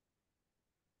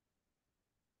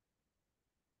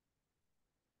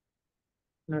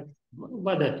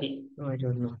वदति I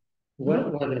don't know.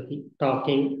 वदति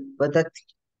talking Vadati.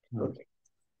 Okay.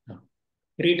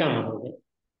 Rita महोदय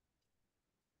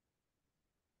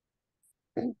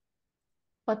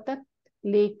पतत्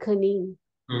लेखनी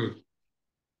हम्म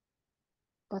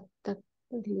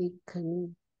पतत् लेखनी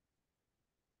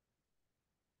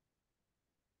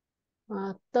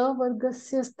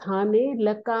तवर्गस्य स्थाने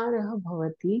लकारः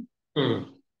भवति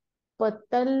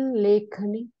पतल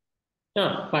लेखनी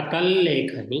पतल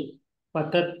लेखनी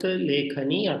पतत्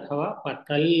लेखनी अथवा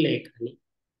पतल लेखनी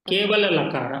केवल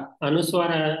लकार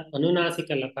अनुस्वार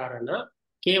अनुनासिक लकार न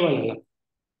केवल लकार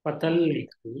पतल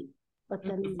लेखनी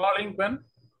Falling pen.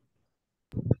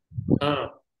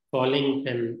 Falling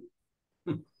pen.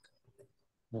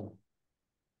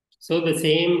 So the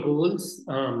same rules,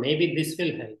 maybe this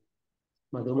will help.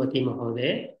 Madhumati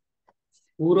Mahoday.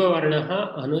 पूर्ववर्णः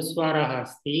अनुस्वारः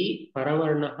अस्ति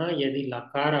परवर्णः यदि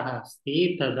लकारः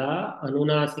अस्ति तदा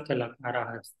अनुनासिकलकारः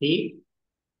अस्ति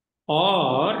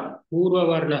और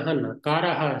पूर्ववर्णः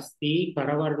नकारः अस्ति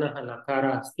परवर्णः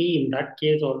लकारः अस्ति in that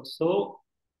case also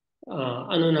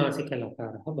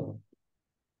अनुनासिकलकारः भवति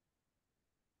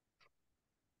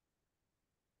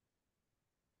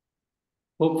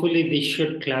hopefully this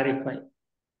should clarify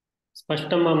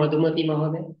स्पष्टं वा मधुमती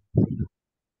महोदय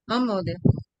आम् महोदय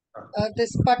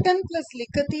this patan plus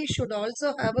likati should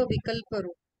also have a vikalpa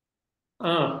root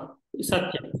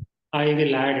satyam I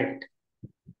will add it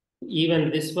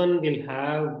even this one will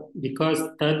have because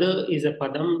tad is a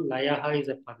padam layaha is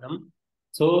a padam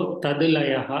so tad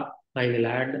layaha I will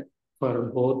add for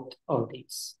both of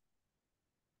these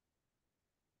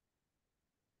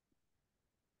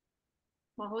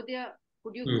Mahodaya,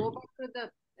 could you go back to the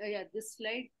this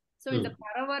slide? So in the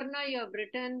Paravarna you have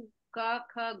written ka,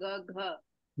 kha, ga, gha.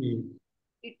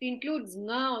 It includes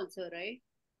nga also, right?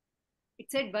 It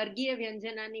said Vargiya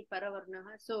Vyanjanani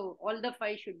Paravarnaha. So all the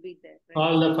 5 should be there, right?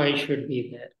 All the 5 should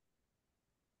be there.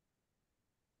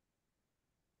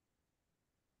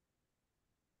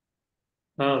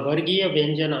 Vargiya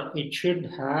Vyanjana, it should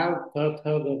have ka,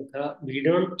 kha, ga, gha. We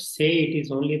don't say it is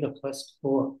only the first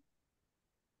 4.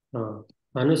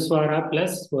 Anuswara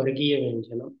plus Vargiya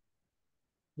Vyanjana.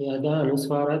 Yada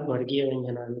Anuswarat Vargiya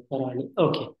Vyanjana Anuparani.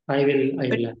 Okay, I will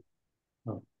add.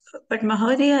 But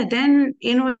Mahodaya, then,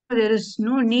 there is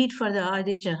no need for the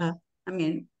Adesha. I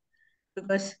mean,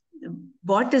 because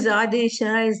what is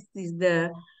Adesha is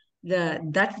that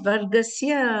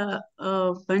Vargasya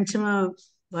Panchama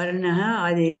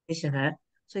Varnaha Adesha.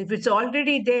 So if it's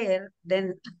already there,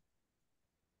 then...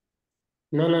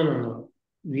 No.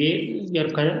 We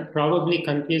are probably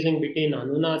confusing between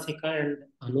Anunasika and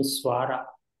Anuswara.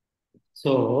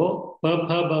 So, pa,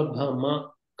 bha, ba, bha, ma,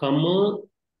 kamu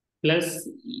plus,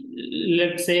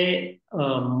 let's say,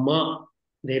 ma,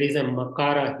 there is a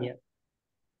makara here.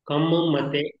 Kamu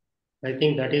mate, I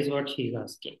think that is what she is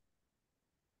asking.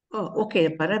 Oh, okay,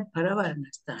 Paravarna.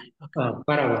 Okay.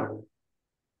 Paravarna.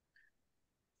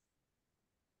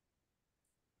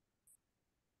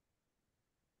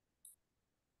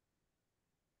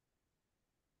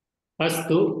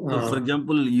 Astu. So, for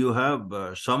example, you have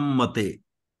Shammate.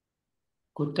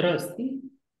 Kutra asti?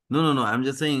 No. I'm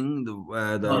just saying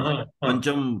the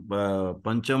Pancham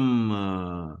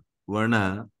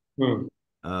Varna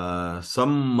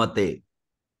Sammate.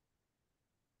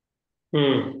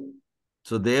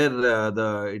 So there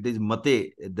it is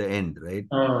Mate at the end, right?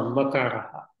 Makara.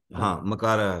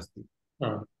 Makara asti.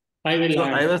 I will so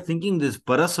add. I was thinking this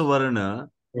Parasavarna,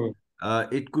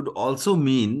 it could also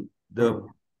mean the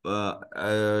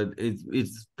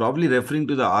it's probably referring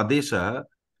to the Adesha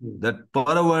that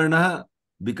Paravarna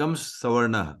becomes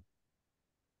Savarna.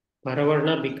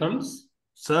 Paravarna becomes?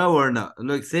 Savarna,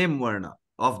 like same Varna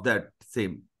of that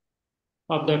same.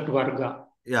 Of that Varga.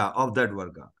 Yeah, of that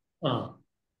Varga.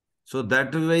 So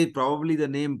that way probably the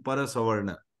name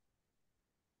Parasavarna.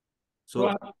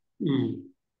 So,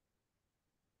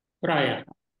 Praya.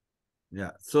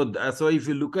 Yeah. So if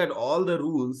you look at all the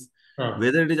rules,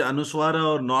 whether it is Anuswara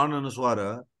or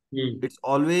non-Anuswara, it's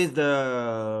always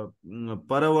the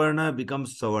Paravarna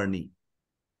becomes Savarni.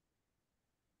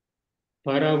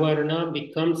 Paravarna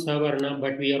becomes Savarna,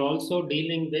 but we are also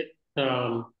dealing with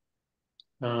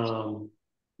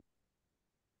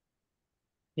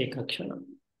Ekakshana.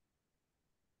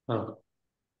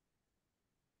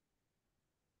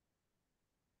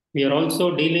 We are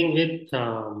also dealing with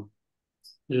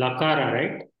Lakara,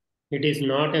 right? It is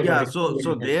not a... Yeah,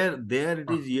 so there it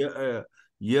is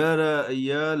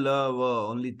year, love,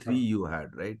 only 3 you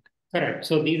had, right? Correct.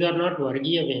 So these are not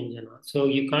Vargiya Vyanjana. So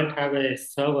you can't have a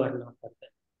Savarna for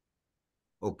them.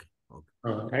 Okay.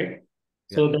 Right?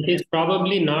 So that is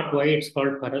probably not why it's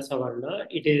called Parasavarna.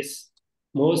 It is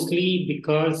mostly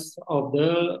because of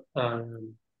the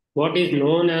what is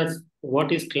known as,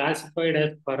 what is classified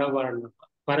as Parasavarna.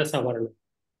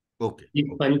 Okay. The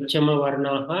Panchama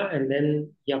Varnaha and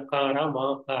then Yakara,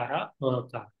 Makara,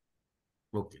 Makara.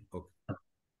 Okay.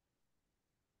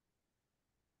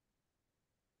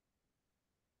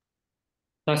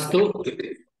 अस्तु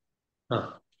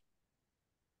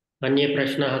अन्ये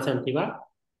प्रश्नाः सन्ति वा?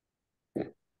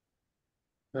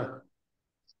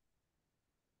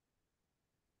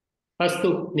 अस्तु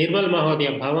निर्मल महोदय,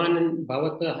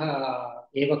 भवतः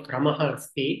एव क्रमः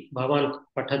अस्ति, भवान्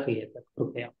पठतु एतत्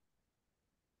कृपया।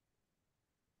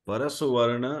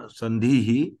 परसवर्ण संधिः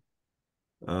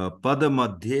पद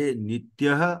मध्ये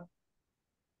नित्यः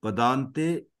पदान्ते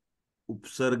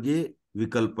उपसर्गे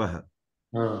विकल्पः।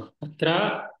 अत्र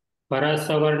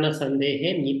परसवर्णसन्धेः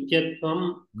नित्यत्वं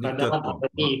कदा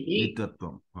भवति इति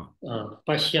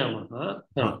पश्यामः।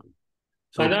 So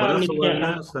परसवर्ण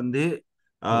संधे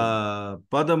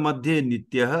पद मध्ये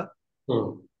नित्यः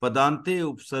पदान्ते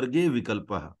उपसर्गे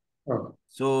विकल्पः.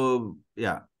 So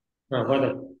yeah.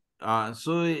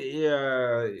 So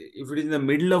if it is in the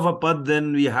middle of a pad,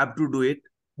 then we have to do it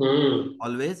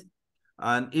always.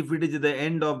 And if it is at the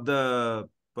end of the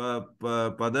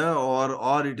pada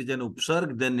or it is an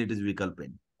upsarg, then it is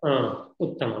vikalpen.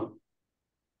 उत्तमम्।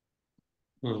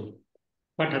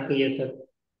 पठतु एतत्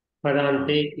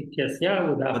पदान्ते इत्यस्य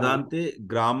उदाहरणं। पदान्ते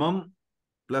ग्रामं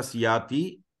plus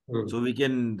yati. So we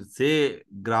can say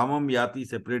gramam yati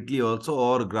separately also,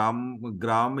 or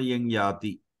gramayang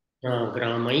yati.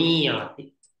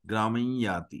 Gramayati.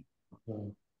 Gramayati.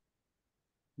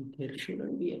 There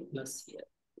shouldn't be a plus here.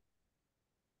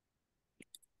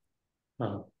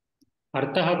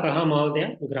 अर्थः कः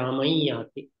महोदय?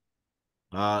 ग्रामय्याति.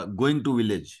 Going to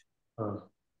village.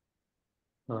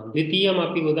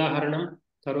 द्वितीयमपि उदाहरणं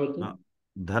करोतु.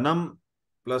 धनं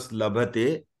प्लस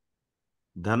लभते.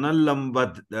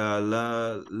 धनलंबत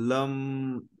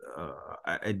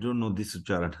I don't know this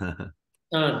uchcharan.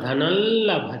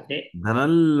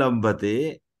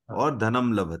 धनलंबते or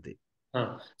dhanam labhate.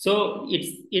 So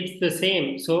it's the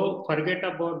same. So forget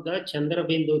about the Chandra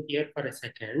Bindu here for a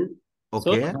second. Okay.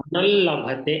 So dhanal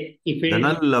labhate. If it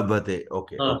dhanal labhate.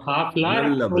 Okay. Half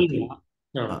la full la.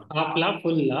 Half la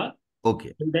full la.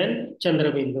 Okay. And then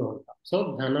Chandra Bindu.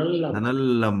 So dhanal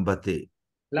lambate.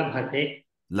 Labhate.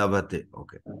 Labhate.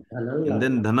 Okay. And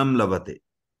then dhanam labhate.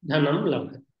 Dhanam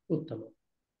labhate. Uttamam.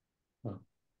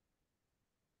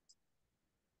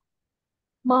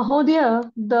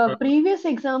 Mahodaya, the previous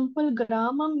example,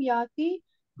 Gramam Yati,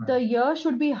 the year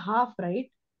should be half,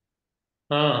 right?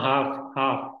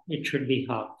 Half. It should be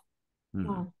half.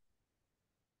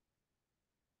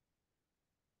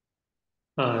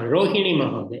 Rohini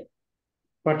Mahodaya,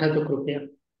 पठतु कृपया।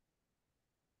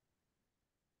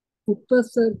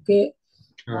 उपसर्गे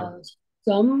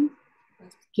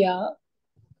संख्या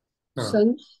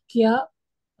संख्या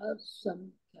और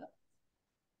संख्या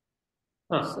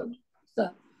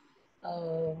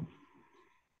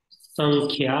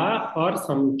संख्या और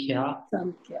संख्या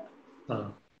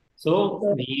सो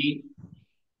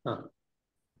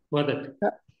वदतु।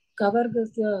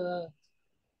 कवर्गस्य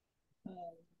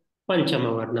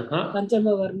पञ्चमवर्णः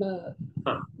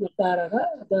नकारः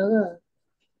अतः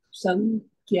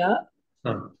संख्या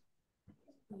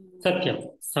सत्यं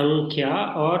संख्या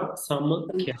और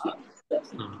समख्या.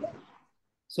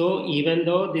 So even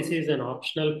though this is an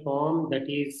optional form that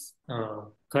is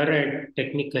correct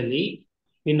technically,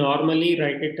 we normally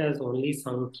write it as only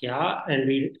Sankhya and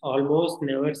we almost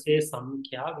never say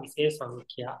Samkhya, we say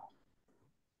Sankhya.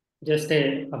 Just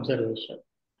a observation.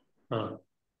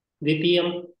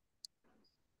 Dvitiyam.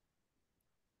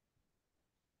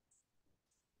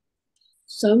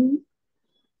 Sam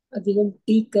अधिकं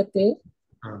टीकते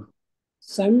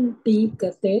सन्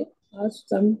टीकते और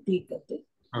सं टीकते.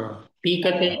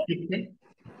 टीकते इत्युक्ते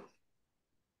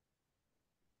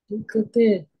टीकते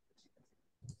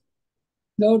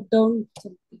note down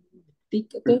something.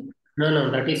 टीकते.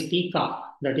 No, that is tika.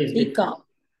 That is tika.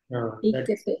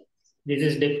 टीकते. This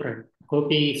is different.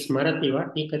 Kopi स्मरति वा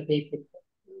टीकते इत्युक्ते?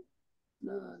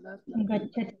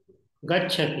 गच्छति.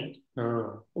 गच्छति.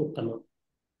 उत्तमं.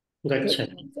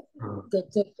 गच्छति.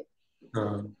 गच्छति.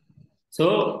 So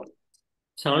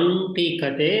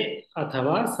संटीकते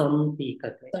अथवा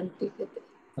संटीकते. संटीकते.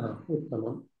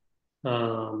 उत्तमं.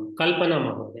 कल्पना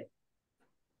महोदय.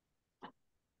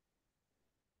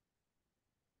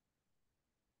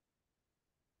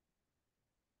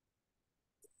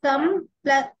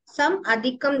 सम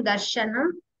अधिकं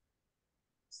दर्शनं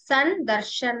सन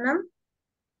दर्शनम्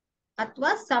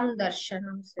अथवा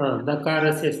समदर्शनम.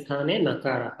 दकारस्य स्थाने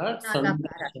नकारः, नकारः.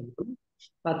 समदर्शनम्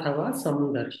अथवा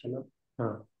समदर्शनम्.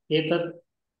 एतत्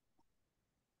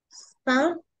सं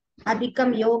अधिकं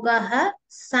योगः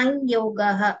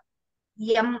संयोगः.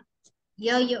 यम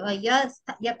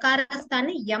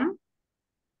यकारस्थाने यम.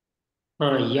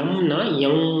 यम न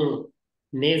यं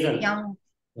नेजल. यम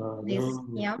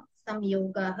यम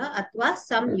संयोगः अथवा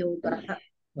संयोगः.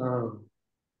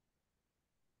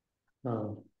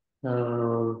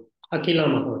 अखिला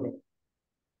महोदय.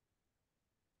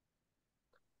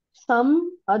 सम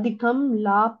अधिकं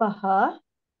लाभः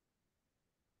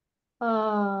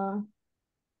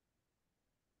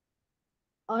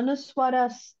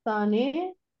अनुस्वरस्थाने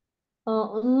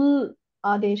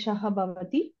आदेशः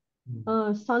भवति.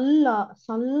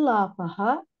 संलापः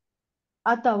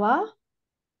अथवा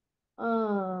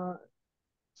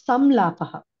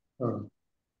संलापः.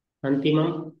 अन्तिमं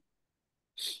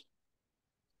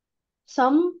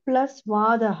सम प्लस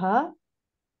वादः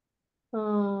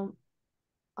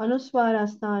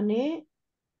अनुस्वारस्थाने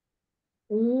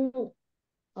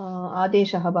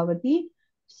आदेशः भवति.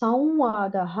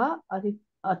 संवादः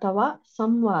अथवा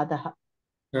संवादः.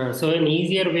 So an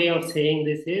easier way of saying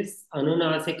this is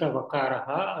anunasika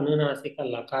vakaraha, anunasika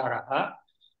lakaraha,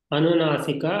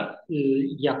 anunasika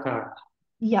yakaraha.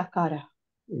 Yakara.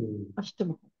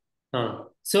 अस्तु.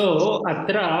 So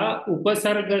अत्र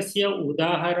उपसर्गस्य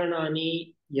उदाहरणानि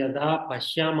यदा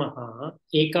पश्यामः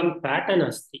एकं पैटर्न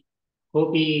अस्ति.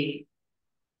 कोऽपि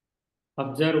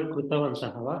observe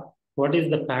कृतवन्तः वा? What is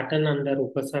the pattern under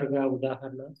उपसर्ग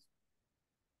उदाहरण?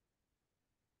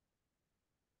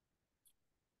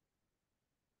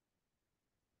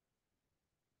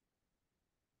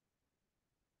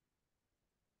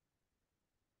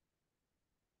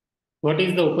 What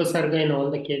is the upasarga in all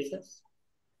the cases?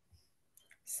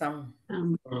 Some.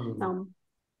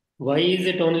 Why is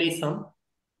it only some?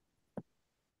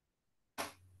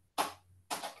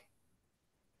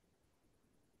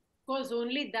 Because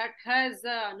only that has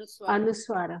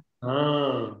anuswara.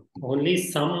 Only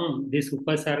some. This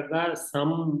upasarga,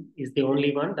 some is the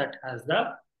only one that has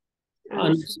the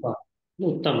anuswara.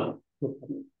 Uttama.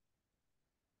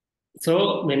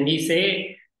 So when we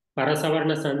say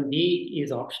Parasavarna Sandhi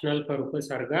is optional for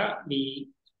Upasarga, we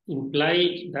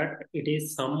imply that it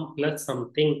is some plus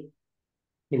something.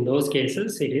 In those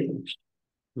cases, it is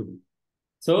optional.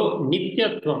 So,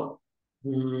 Nityatvam.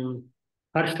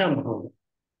 Harsha Mahoda.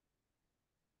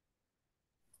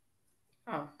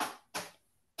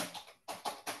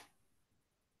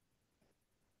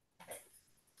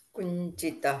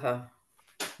 Kunchitaha.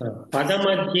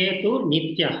 Padamadhye tu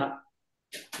Nityah.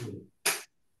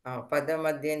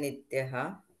 पदमध्ये नित्यः.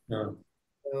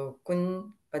 कुन्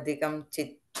अधिकं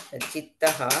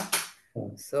चित्तः.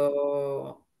 सो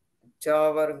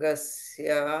चवर्गस्य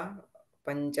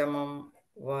पञ्चमं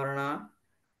वर्ण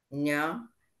ञ.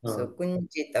 सो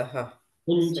कुञ्चितः.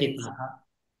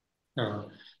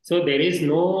 So there is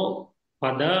no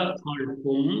pada called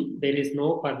kum, there is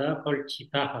no pada called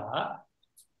chitaha.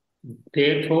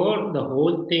 Therefore, the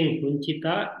whole thing,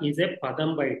 kunchita, is a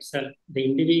padam by itself. The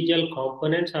individual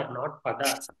components are not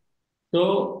padas.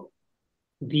 So,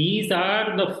 these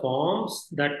are the forms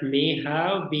that may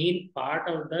have been part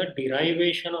of the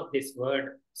derivation of this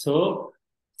word. So,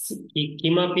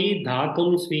 kimapi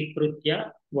dhatum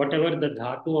svikrutya, whatever the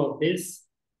dhatu of this,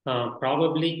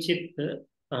 probably chit.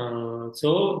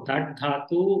 So, that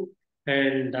dhatu,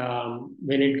 and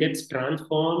when it gets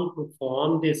transformed to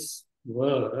form this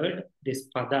word, this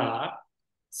pada,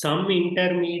 some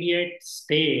intermediate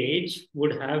stage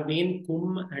would have been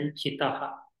kum and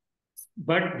chitaha.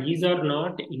 But these are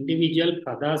not individual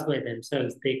padas by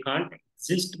themselves. They can't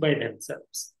exist by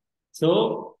themselves.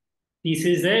 So this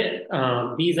is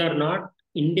these are not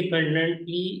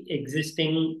independently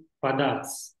existing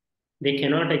padas. They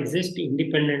cannot exist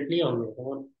independently on their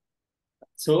own.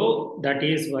 So that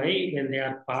is why when they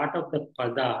are part of the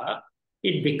pada,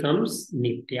 it becomes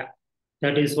nitya.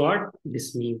 That is what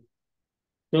this means.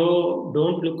 So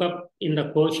don't look up in the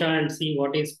kosha and see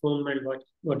what is kum and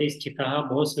what is chitaha.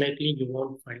 Most likely you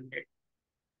won't find it.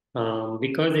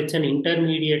 Because it's an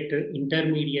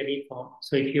intermediary form.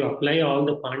 So if you apply all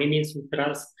the Panini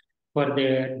Sutras for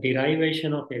the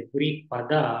derivation of every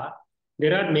pada,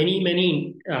 there are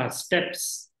many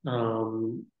steps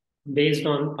based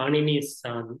on Panini's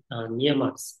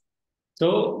niyamas.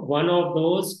 So one of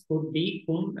those could be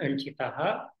kum and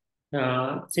chitaha.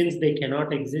 Since they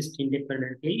cannot exist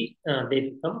independently,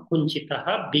 they become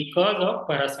kunchitaha because of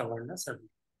Parasavarna Sandhi.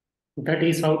 That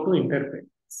is how to interpret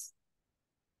this.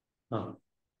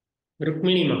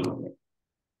 Rukmini Mahoday.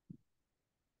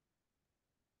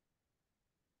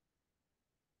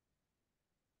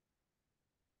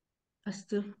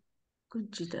 Astu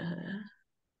kunchitah.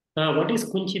 What is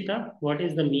kunchita? What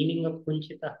is the meaning of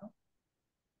kunchita?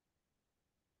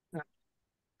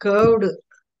 Curved.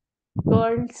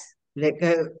 Curls.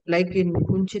 Like in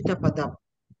kunchita padam.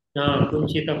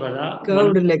 Kunchita pada.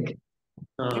 Curved leg.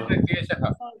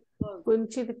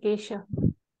 Kunchita kesha.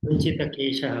 Kunchita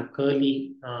kesha,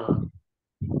 curly.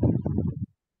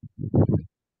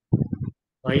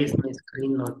 Why is my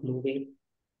screen not moving?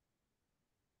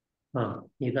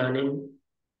 Idanim.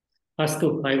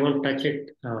 Astu, I won't touch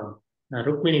it.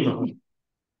 Rukmini Mahoday.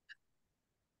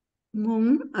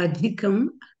 Mum adhikam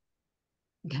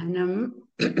dhanam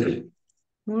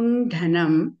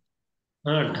mundhanam.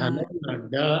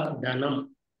 Dhanam.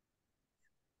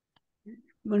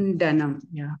 Mundanam,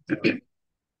 yeah.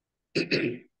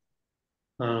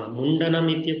 Mundanam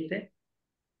ityukte?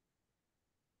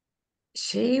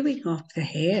 Shaving off the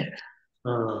hair.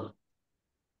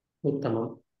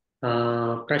 Uttamam.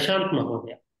 Prashant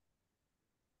Mahoday.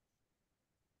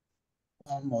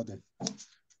 महोदय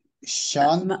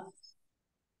शांत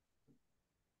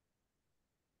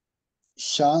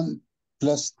शांत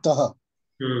plus तः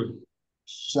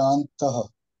शांतः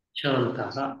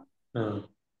शांतः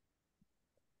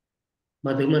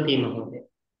मधुमती महोदय.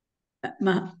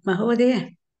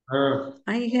 Mahodaya,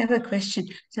 I have a question.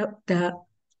 So the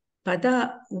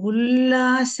pada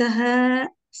ullasaha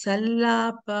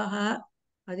sallapaha,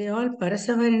 are they all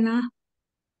parasavarna?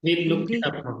 We'll look it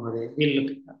up, Mahoday. We'll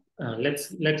look it up.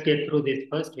 Let's get through this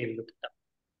first. We'll look it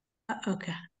up.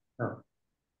 Okay.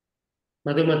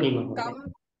 Madhumati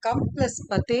Mahoday. Kam plus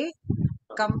pate,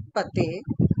 kam pate.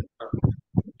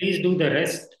 Please do the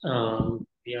rest.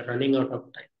 We are running out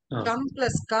of time. Kam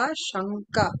plus ka,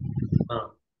 shanka.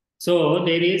 So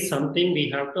there is something we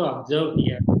have to observe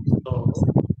here. So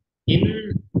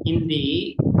in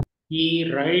Hindi,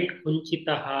 we write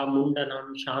kunchitaha,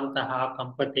 mundanam, shantaha,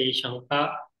 kampate,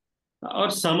 shanka,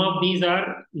 or some of these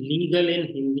are legal in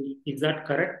Hindi. Is that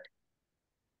correct?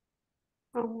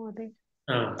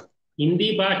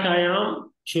 Hindi bhashayam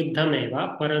शुद्धमेव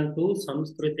परंतु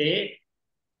संस्कृते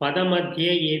पदमध्ये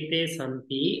एते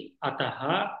सन्ति अतः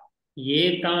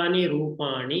एतानि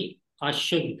रूपाणि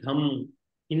अशुद्धम्.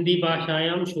 हिंदी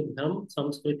भाषायां शुद्धं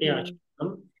संस्कृते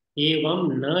अशुद्धम् एवं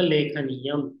न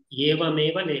लेखनीयम्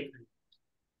एवमेव लेखनीयम्.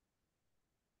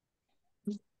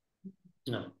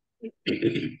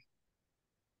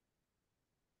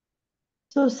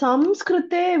 So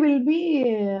Samskrite will be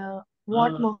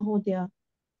what, Mahodaya?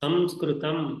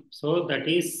 Samskritam. So that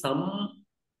is some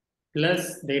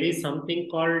plus there is something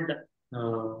called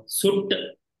sut.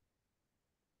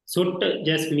 Sut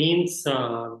just means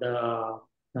the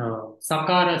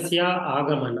sakarasya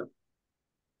agamana.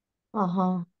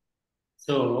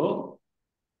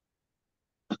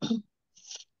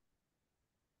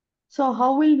 So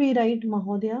how will we write,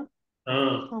 Mahodaya?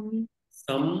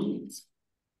 Some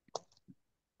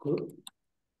good.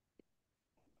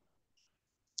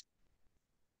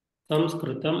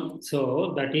 Samskritam.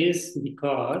 So that is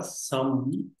because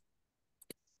some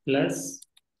plus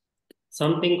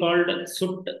something called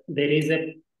sut. There is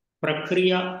a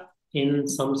prakriya in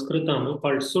Sanskritam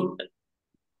called sut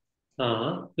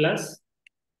plus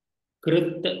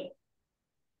krit.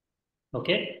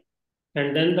 Okay.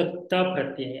 And then the ta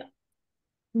pratyaya.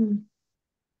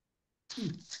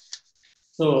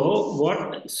 So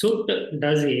what sut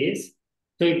does is,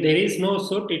 so if there is no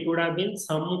sut, it would have been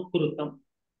samkrutam.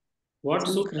 What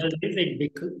sut does is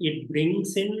it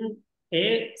brings in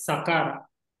a sakara.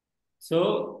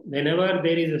 So whenever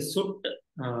there is a sut,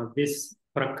 this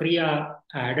prakriya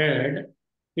added,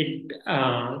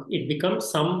 it becomes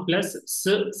sam plus s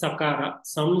sakara,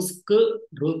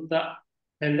 samskruta,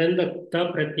 and then the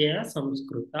ta pratyaya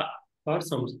samskruta or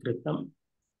samskritam.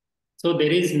 So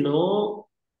there is no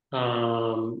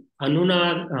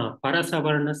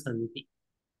parasavarna santi.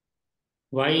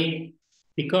 Why?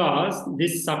 Because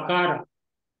this sakara,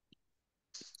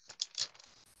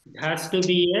 it has to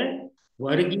be a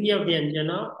vargiya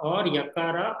vyanjana or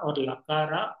yakara or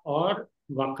lakara or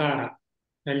vakara.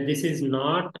 And this is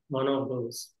not one of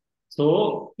those.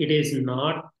 So it is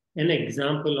not an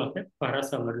example of a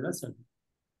parasavarna santi.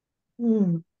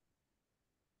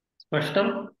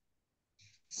 Spashtam?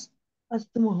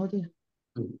 Astu Mahodaya.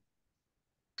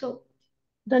 So,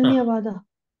 धन्यवादः.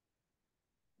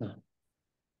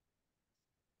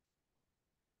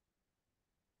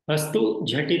 अस्तु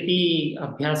झटिति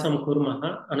अभ्यासं कुर्मः.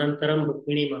 अनन्तरं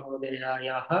रुक्मिणी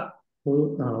महोदयायाः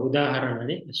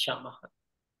उदाहरणानि पश्यामः.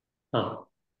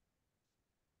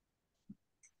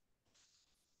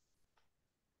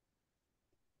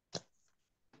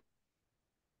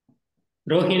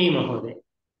 रोहिणी महोदय.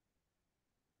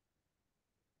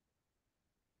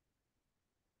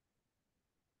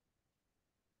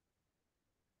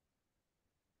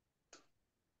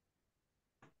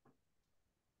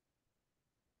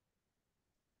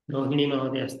 रोहिणी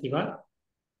महोदय अस्ति वा?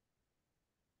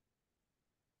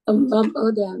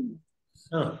 महोदय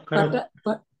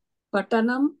करोतु।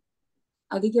 पठनम्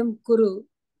अधिकं कुरु,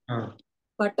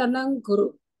 पठनं कुरु।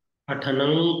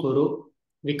 पठनं कुरु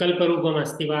विकल्परूपम्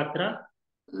अस्ति वा अत्र?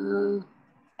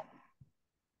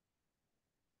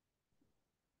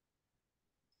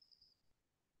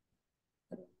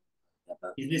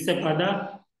 Is this a pada?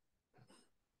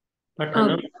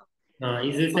 Pathanam?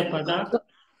 Is this a pada?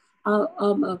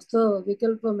 So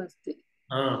विकल्पम् अस्ति।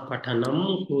 पठनं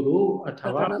कुरु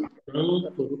अथवा पठनं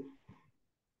कुरु।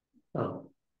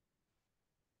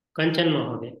 कंचन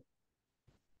महोदय।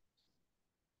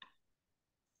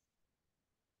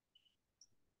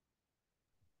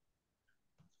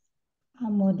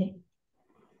 महोदय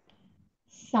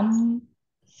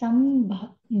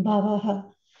संभवः,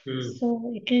 so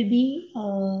it will be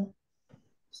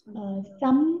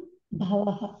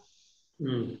संभवः।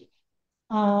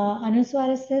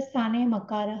 अनुस्वारस्य स्थाने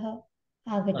मकारः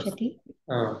आगच्छति।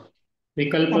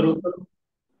 विकल्परूपं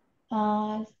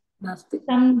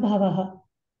संभवः।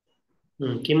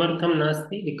 किमर्थं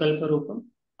नास्ति विकल्परूपम्?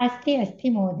 अस्ति अस्ति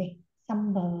महोदय,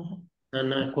 संभवः।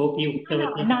 न कोऽपि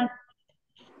उक्तवती?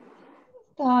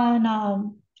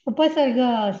 उपसर्ग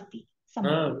अस्ति।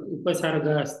 उपसर्ग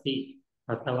अस्ति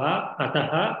अथवा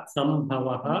अतः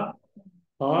संभवः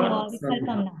और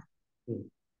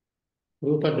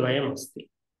रूपद्वयम् अस्ति।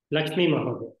 लक्ष्मी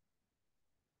महोदय।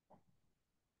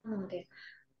 महोदय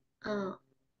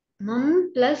मम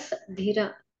प्लस धीरं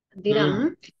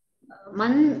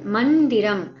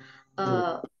मंदिरं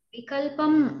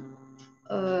विकल्पं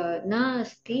न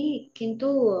अस्ति, किन्तु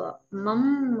मम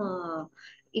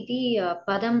इति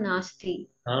पदं नास्ति।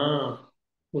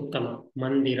 उत्तमं।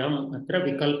 मन्दिरम् अत्र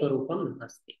विकल्परूपं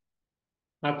नास्ति।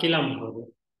 अखिला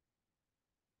महोदय।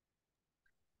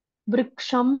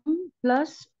 वृक्षं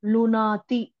प्लस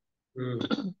लुनाति।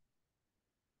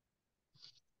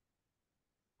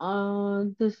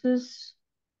 This is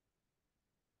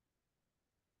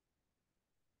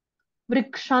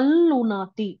वृक्षं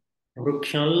लुनाति।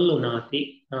 वृक्षं लुनाति।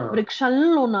 वृक्षं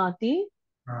लुनाति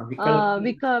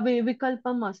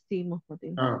विकल्पम् अस्ति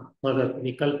महोदय। वदतु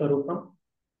विकल्परूपं।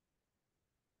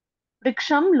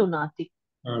 वृक्षं लुनाति।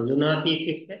 लुनाति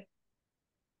इत्युक्ते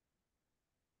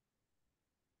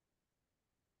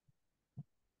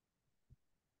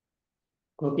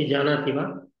कोऽपि जानाति वा?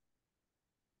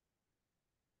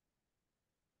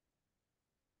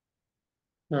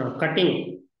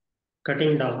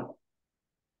 Cutting down.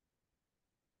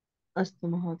 अस्तु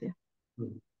महोदय।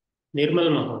 निर्मल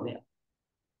महोदय।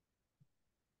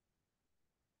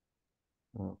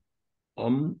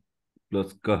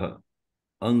 प्लस कः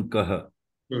अंकः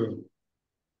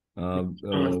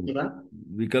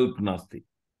विकल्प नास्ति।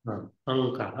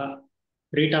 अंकः।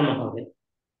 रीटा महोदय।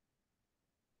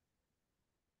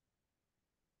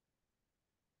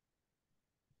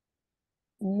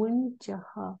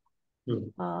 मुञ्चः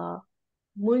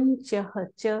मुञ्चः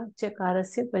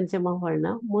चकारस्य पंचमः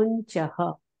वर्णः मुञ्चः।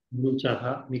 मुञ्चः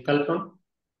विकल्पं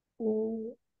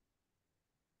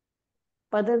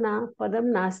पदं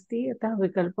नास्ति, अतः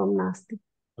विकल्पं नास्ति।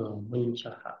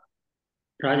 मुञ्चः।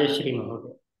 राजश्री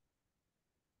महोदय।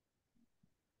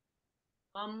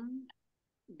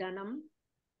 मण्डनं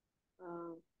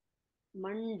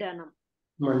मण्डनं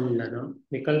मण्डनं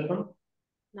विकल्पं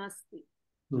नास्ति।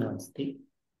 नास्ति।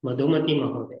 मधुमती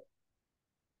महोदय।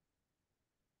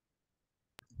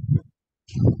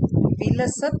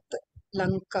 विलसत्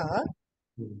लंका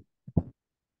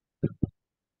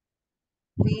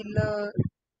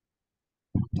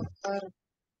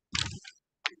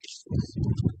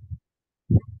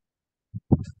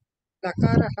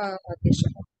लकारः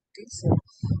आदेशः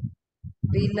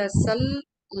विलसल्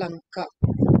लंका।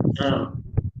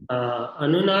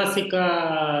 अनुनासिक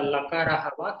लकारः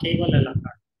वा केवल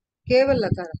लकार? केवल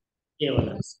लकार। केवल।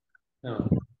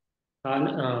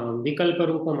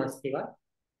 विकल्परूपम् अस्ति वा?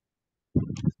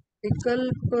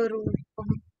 विकल्परूपं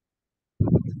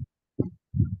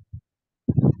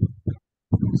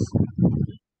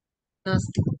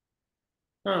नास्ति।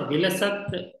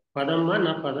 विलसत् पदं वा न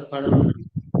पदं?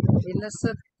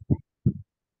 विलसत्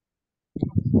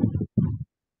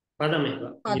पदमेव।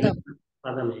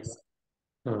 पदमेव।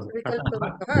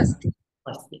 विकल्परूपः अस्ति।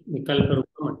 अस्ति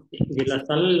विकल्परूपम् अस्ति।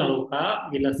 विलसल् लङ्का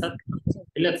विलसत्।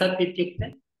 विलसत् इत्युक्ते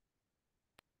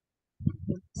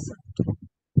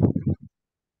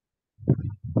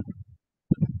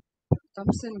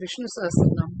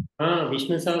विष्णुसहस्रनाम।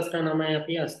 विष्णुसहस्रनामे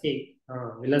अपि अस्ति।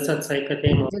 विलसत् सैकते।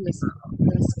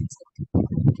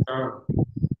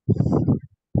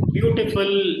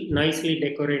 ब्यूटिफुल नाइसली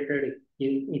डेकोरेटेड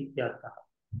इत्यर्थः।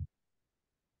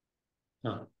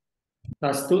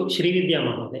 अस्तु श्रीविद्या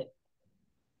महोदय।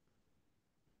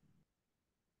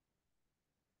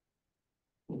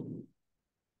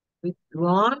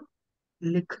 विद्वान्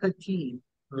लिखति।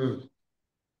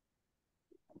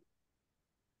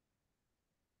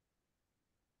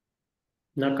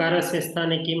 नकारस्य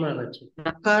स्थाने किम् आगच्छति?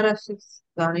 नकारस्य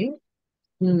स्थाने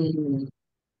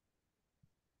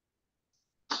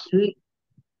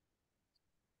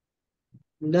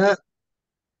ल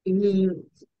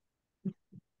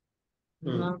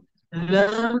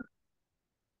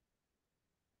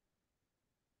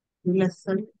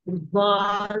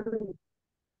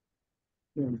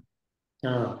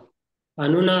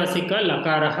अनुनासिक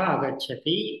लकारः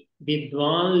आगच्छति।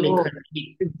 विद्वान्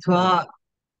लिखति।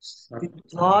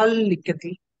 विद्वान्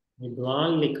लिखति।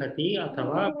 विद्वान् लिखति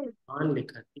अथवा विद्वान्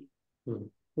लिखति।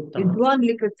 उत्तमं। विद्वान्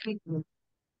लिखति।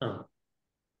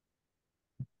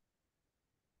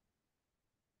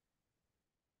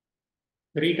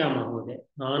 रीटा महोदय।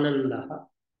 आनन्दः।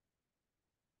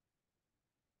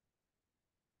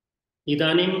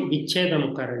 इदानीं विच्छेदं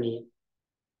करणीयम्।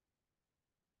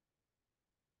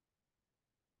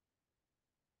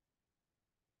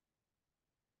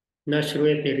 न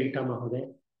श्रूयते रीटा महोदय।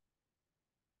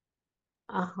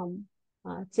 अहं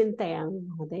चिन्तयामि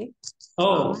महोदय।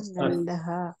 आनन्दः।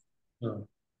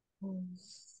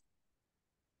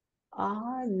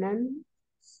 आनन्द।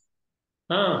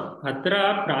 अत्र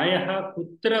प्रायः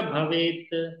कुत्र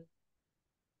भवेत्?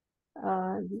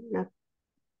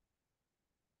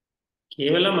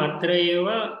 केवलम् अत्र एव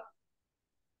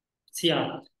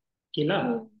स्यात् किल?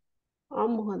 आं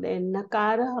महोदय।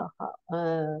 नकारः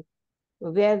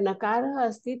वेर् नकारः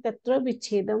अस्ति तत्र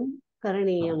विच्छेदं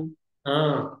करणीयम्।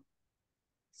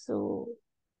 सो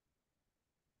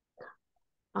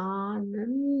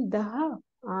आनन्दः।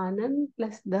 आनन्द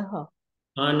प्लस दः।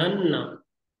 आनन्न।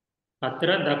 अत्र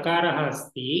दकारः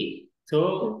अस्ति। सो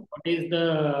व्हाट इज द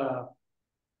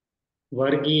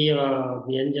वर्गीय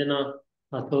व्यंजन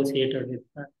associated with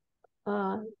that?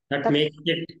 That makes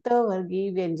it वर्गीय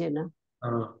व्यंजन।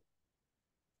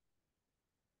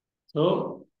 So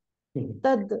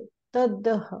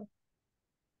तद्दः।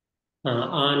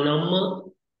 आनम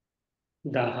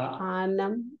दः।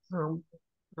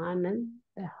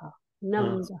 आनन्दः।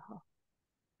 नमदः।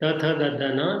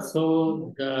 तथददन. So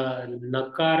the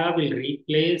nakara will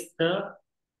replace the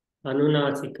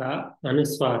anunasika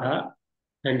anuswara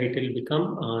and it will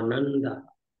become ananda.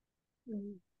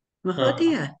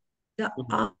 Mahodaya, the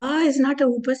a is not a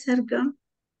upasarga.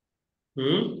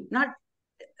 Not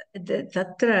the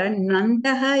tatra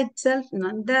nandaha itself.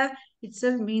 Nanda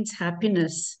itself means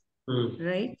happiness,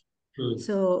 right?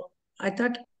 So I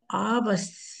thought a was,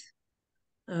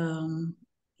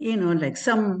 like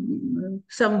some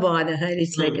vadaha.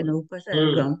 It's like an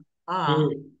upasargam.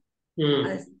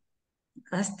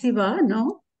 Asti va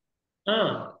no?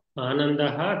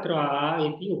 आनन्दः अत्र आ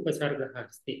इति उपसर्गः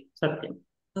अस्ति। सत्यं।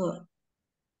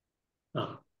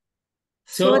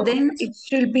 So then it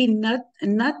should be nat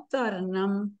or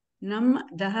nam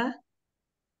dah.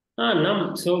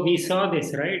 Nam. So we saw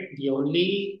this, right? The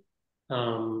only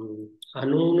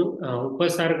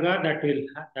upasarga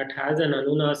that has an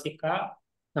anunasika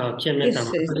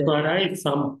kshamyatam anuswara is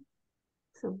sam.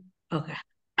 Okay.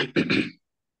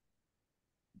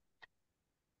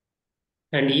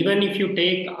 And even if you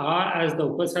take a as the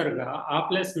upasarga, a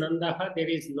plus nandaha, there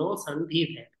is no sandhi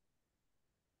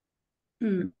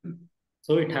there.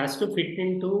 So it has to fit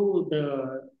into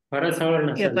the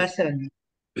parasavarna sandhi.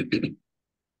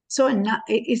 So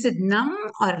is it nam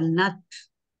or nat?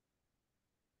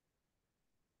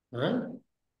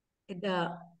 The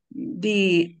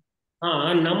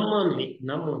nam only.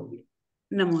 Nam only.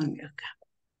 Nam only. Okay.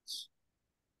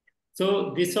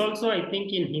 So this also, I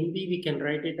think in Hindi we can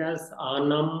write it as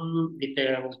anam with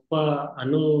a upa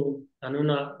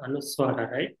anuswara,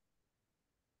 right?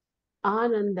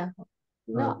 आनन्दः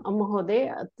न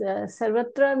महोदय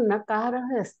सर्वत्र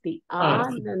नकारः अस्ति।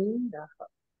 आनन्दः।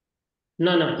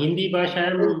 No. Hindi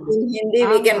bhasha. In Hindi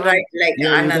we can write like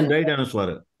Anand. You can write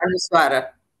anuswara.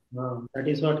 Anuswara. That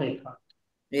is what I thought.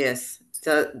 Yes.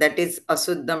 So that is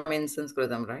asuddham in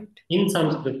Sanskritam, right? In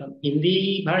Sanskritam.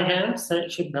 Hindi bhashayam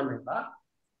shuddham eva.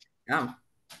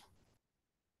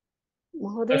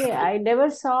 Mahoday, I never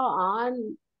saw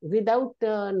an without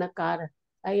nakara.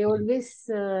 I always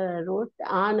wrote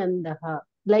anandaha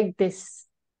like this.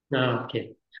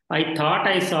 Okay. I thought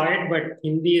I saw it, but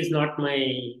Hindi is not my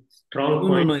strong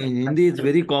point. No. In Hindi, it's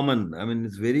very common. I mean,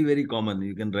 it's very, very common.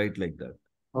 You can write like that.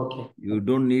 Okay. You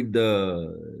don't need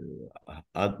the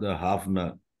half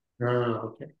na.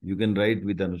 Okay. You can write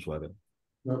with anuswara.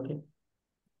 Okay.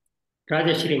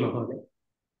 Rajashri Mahoday.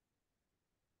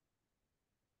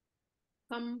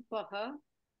 Kampah.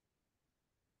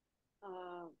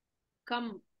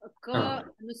 Kam. Ka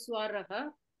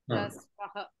anuswaraha plus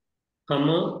paha. Kam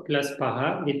plus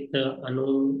paha with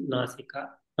anunasika.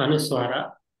 Anuswara.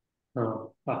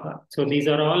 Paha. So these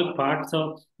are all parts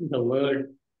of the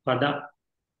word pada.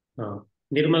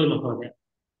 Nirmal Mahodaya.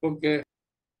 Okay.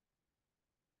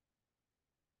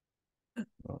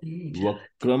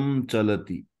 वक्रम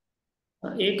चलति.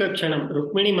 एकक्षणं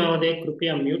रुक्मिणी महोदय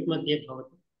कृपया mute मध्ये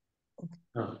भवतु.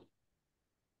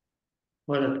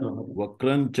 वदतु महोदय.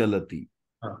 वक्रं चलति.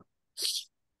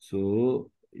 So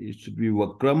it should be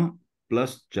vakram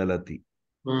plus chalati.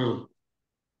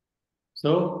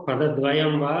 So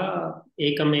padadvayam va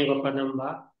ekam padam va?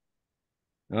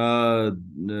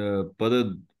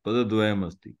 Padadvayam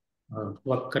asti.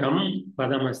 Vakram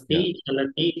padam asti,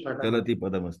 chalati padam. Chalati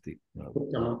padam asti.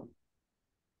 Uttamam.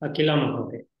 Akila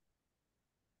Mahodaya.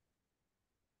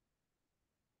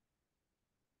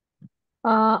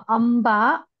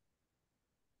 Amba.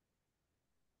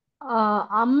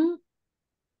 Am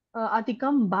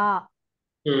adhikam ba.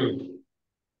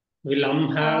 Will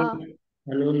have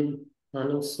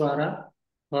anuswara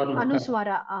or makara?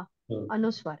 Anuswara.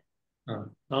 Anuswara.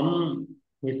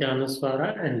 With anuswara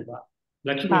and ba.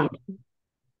 Lakshmi.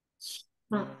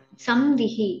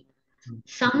 Samdihi.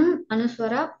 Sam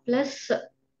anuswara plus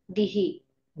dihi.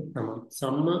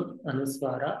 Sam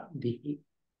anuswara dihi.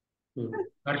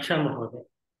 Harsha Mahodaya.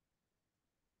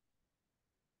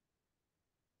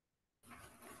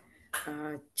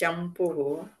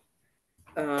 Champuhu.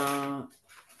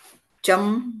 Cham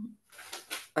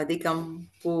adhikam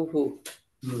puhu.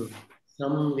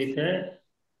 Sam with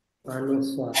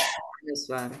anuswara.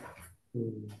 Anuswara.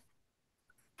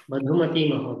 Madhumati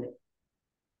Mahodaya.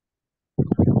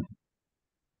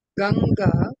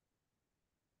 Ganga.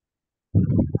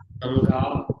 Ganga.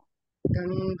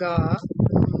 Ganga.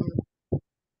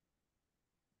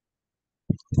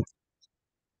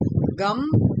 Gam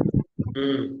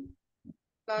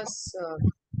plus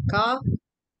ka.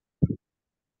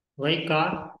 Why ka?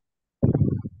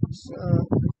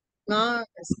 Na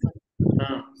is ka.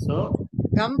 So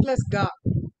gum plus ga.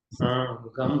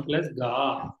 Gum plus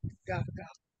ga. Ga.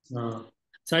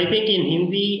 So I think in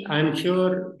Hindi, I'm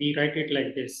sure we write it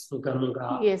like this.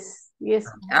 Ganga. Yes.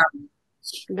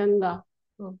 Ganga.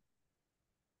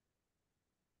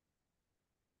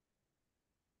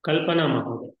 Kalpana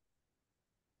Mahodaya.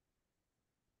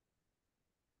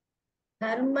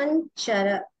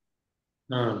 Dharmanchara.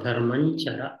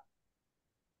 Dharmanchara.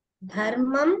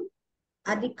 Dharmam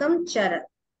adhikam chara.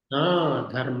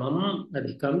 Dharmam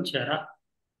adhikam chara.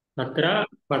 Atra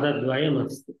padadvayam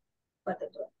asti.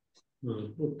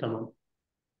 Uttamam.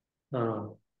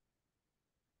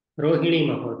 Rohini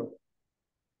Mahodaya.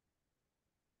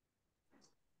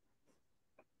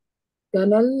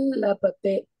 Dhanal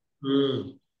lapate.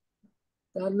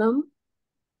 Dhanam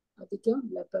adhikam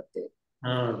lapate.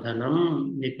 Dhanam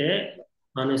with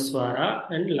anuswara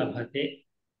and labhate.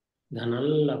 Dhanal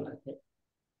labhate.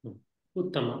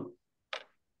 Uttamam.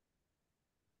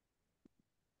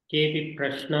 केऽपि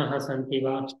प्रश्नाः सन्ति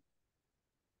वा?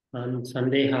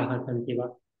 सन्देहाः सन्ति वा?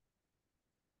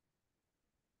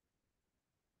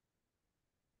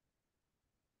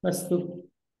 अस्तु,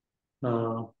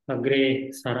 अग्रे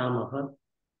सरामः.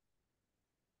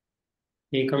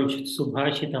 एकं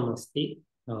सुभाषितमस्ति,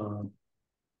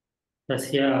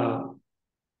 तस्य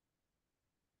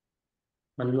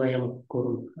अन्वयं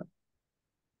कुर्मः.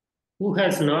 Who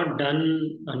has not done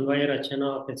Anvaya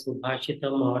Rachana of a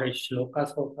Subhashitam or a Shloka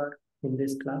so far in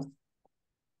this class?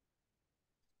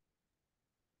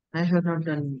 I have not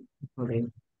done today.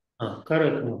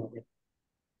 Karatu Mahodaya.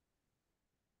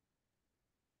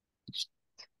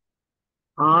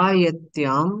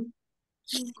 Ayatyam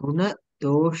guna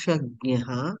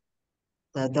doshajnyaha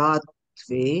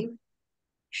tadatve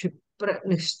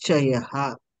क्षिप्रनिश्चयः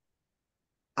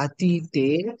अतीते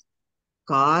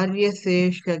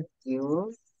कार्यशेषज्ञो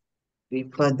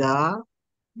विपदा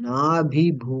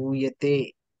नाभिभूयते.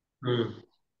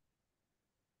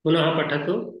 पुनः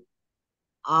पठतु.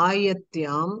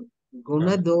 आयत्यां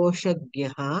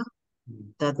गुणदोषज्ञः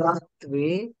तदात्वे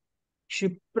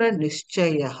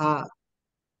क्षिप्रनिश्चयः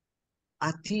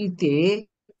अतीते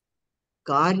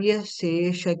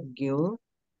कार्यशेषज्ञो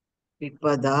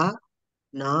विपदा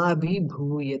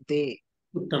नाभिभूयते.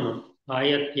 उत्तमम्.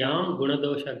 आयत्यां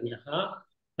गुणदोषज्ञः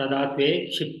तदात्वे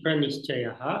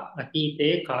क्षिप्रनिश्चयः अतीते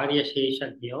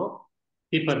कार्यशेषज्ञो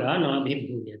विपदा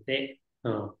नाभिभूयते.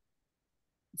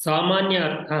 सामान्य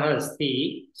अर्थः अस्ति.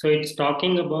 So it's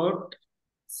talking about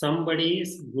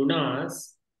somebody's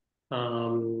gunas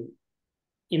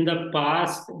in the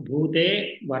past,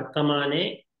 bhute,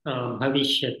 vartamane,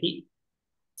 bhavishyati.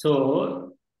 So,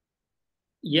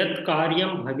 yat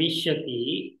karyam bhavishyati.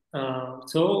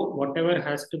 So, whatever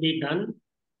has to be done,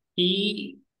 he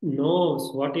knows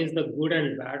what is the good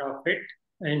and bad of it,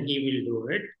 and he will do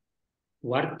it.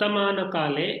 Vartamana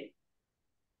kale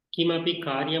किमपि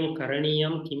कार्यं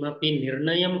करणीयं किमपि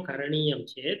निर्णयं करणीयं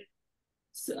चेत्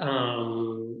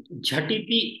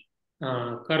झटिति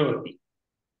करोति.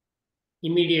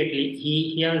 Immediately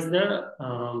he has the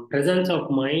presence of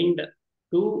mind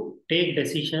to take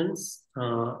decisions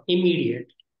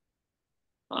immediately.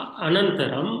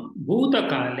 अनन्तरं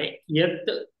भूतकाले यत्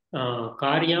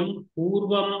कार्यं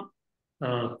पूर्वं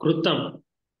कृतं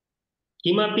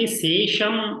किमपि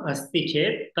शेषम् अस्ति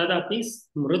चेत् तदपि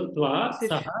स्मृत्वा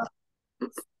सः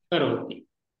करोति.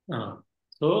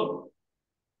 So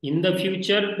in the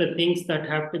future, the things that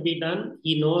have to be done,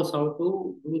 he knows how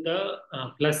to do the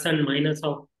plus and minus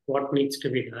of what needs to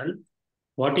be done.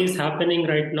 What is happening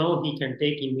right now, he can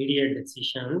take immediate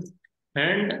decisions.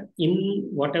 And in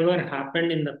whatever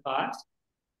happened in the past,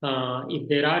 if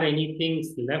there are any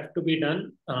things left to be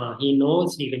done, he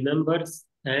knows, he remembers,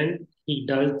 and he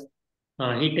does,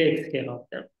 he takes care of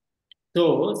them.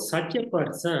 So such a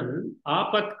person,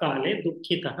 apatkale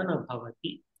dukkhitah na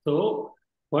bhavati. So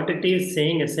what it is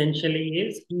saying essentially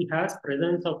is he has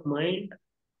presence of mind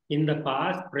in the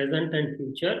past, present, and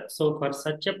future. So for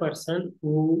such a person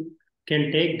who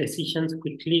can take decisions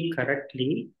quickly,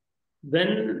 correctly,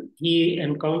 when he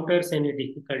encounters any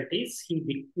difficulties,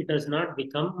 he does not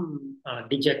become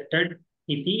dejected.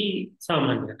 Iti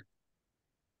samanya.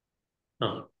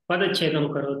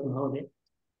 Padachedam karotu mahoday.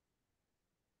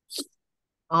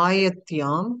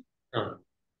 आयत्याम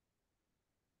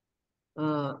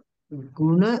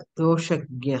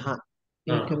गुणदोषज्ञः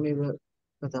एकमेव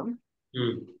पदं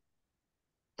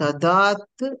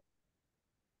तदात्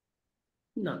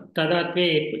तदात्वे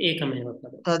एकमेव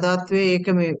पदं तदात्वे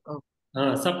एकमेव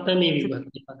सप्तमी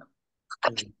विभक्ति पदं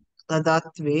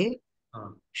तदात्वे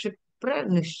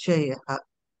क्षिप्रनिश्चयः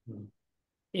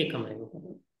एकमेव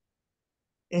पदम्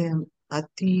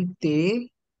अतीते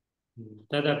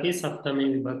तदपि सप्तमी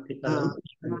विभक्ति पदं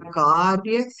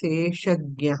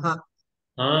कार्यशेषज्ञः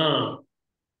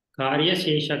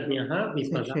कार्यशेषज्ञः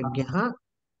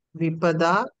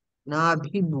विपदा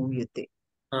नाभिभूयते.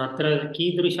 अत्र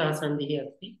कीदृशः सन्धिः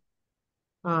अस्ति?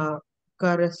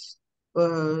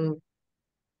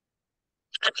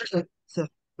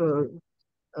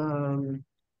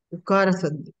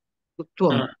 उकारसन्धि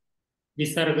उत्वं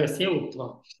विसर्गस्य उत्वं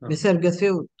विसर्गस्य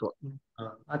उत्वम्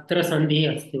अत्र सन्धिः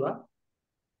अस्ति वा?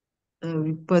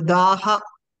 विपदाः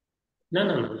न न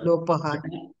न लोपः न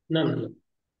न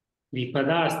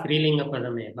विपदा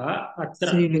स्त्रीलिङ्गपदमेव अत्र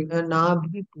स्त्रीलिङ्ग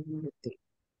नाभिभूयते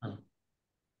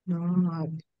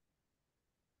नाभिभूयते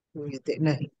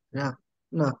नहि न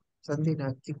सन्धि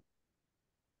नास्ति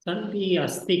सन्धि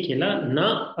अस्ति किल न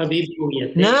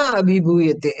अभिभूयते न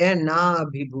अभिभूयते न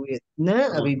अभिभूयते न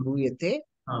अभिभूयते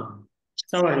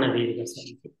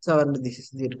सवर्णदीर्घसन्धि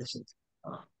सवर्णदीर्घसन्धि.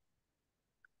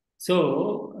 So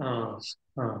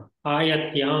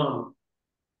आयत्यां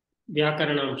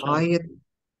व्याकरणांश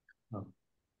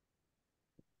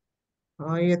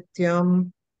आयत्यां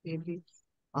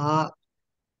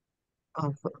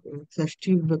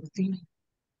षष्ठी विभक्ति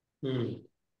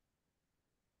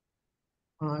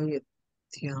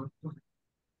आयत्यां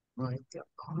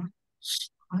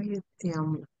आयत्यां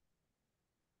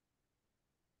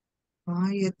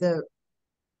आयत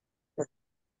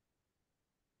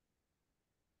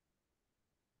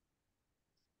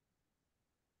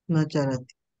न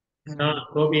जानाति.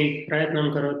 कोऽपि प्रयत्नं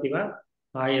करोति वा?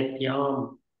 आयत्यां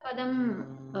पदं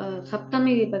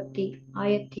सप्तमी विभक्ति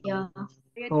आयत्या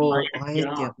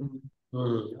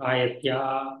आयत्या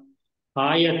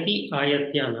आयति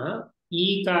आयत्या न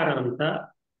ईकारान्त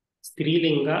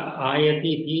स्त्रीलिङ्ग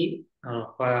आयति इति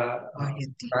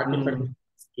प्रातिपदिकम्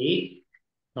अस्ति.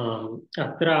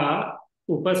 अत्र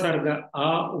उपसर्ग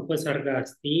उपसर्ग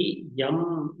अस्ति यम्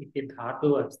इति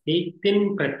धातुः अस्ति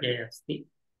तिन् प्रत्ययः अस्ति.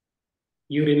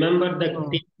 You remember the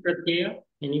tin pratyaya?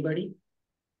 Anybody?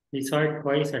 We saw it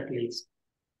twice at least.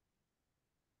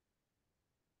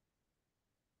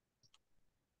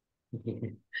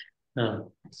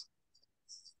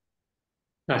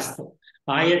 अस्तु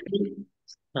आयति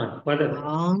वदतु.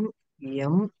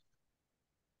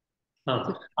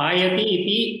 आयति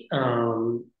इति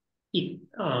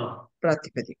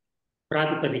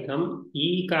प्रातिपदिकम्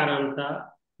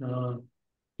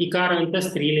इकारान्त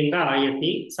स्त्रीलिंग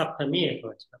आयति सप्तमी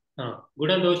एकवचनं.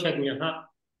 गुणदोषज्ञः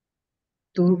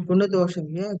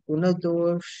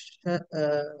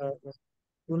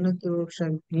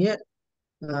गुणदोषज्ञ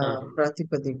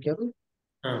प्रातिपदिकम्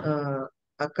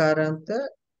अकारान्त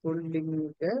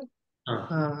पुल्लिङ्ग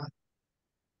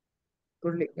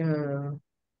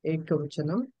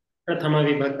एकवचनं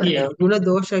प्रथमविभक्ति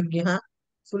गुणदोषज्ञः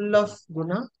फुल् आफ्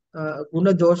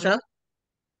गुणदोष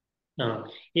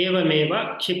एवमेव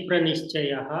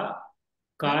क्षिप्रनिश्चयः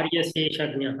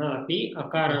कार्यशेषज्ञः अपि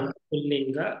अकारान्त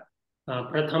पुल्लिङ्ग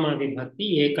प्रथमविभक्ति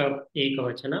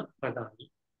एकवचन पदानि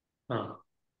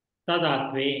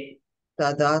तदात्वे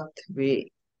तदात्वे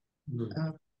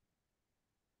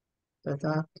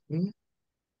तदात्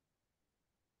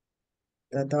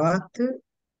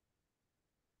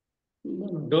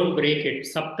डोंट ब्रेक इट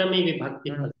सप्तमी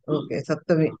विभक्ति ओके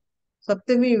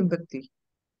सप्तमी विभक्ति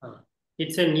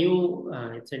it's a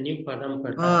new Padma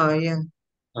for that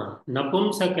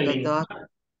नपुंसकलिंग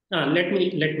let me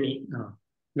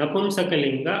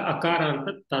नपुंसकलिंग अकारान्त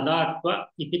तदात्व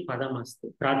इति पदमस्ति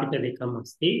प्रातिपदिकम्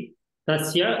अस्ति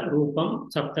तस्य रूपं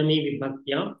सप्तमी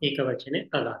विभक्त्याम् एकवचने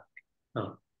तदात्वे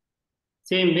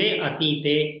सेम् वे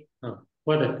अतीते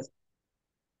वदतु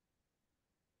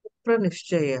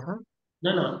प्रनिश्चयः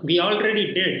no we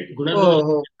already did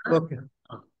गुणदोष okay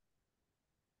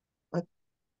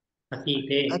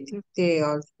अतीते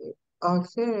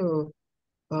also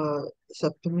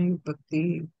सप्तमी विभक्ति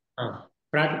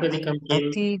प्रातिपदिकं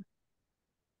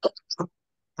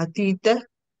अतीत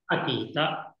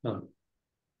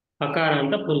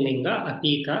अकारान्त पुल्लिंग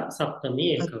अतीत सप्तमी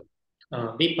एक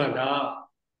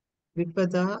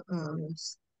विपदा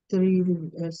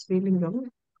स्त्रीलिंगम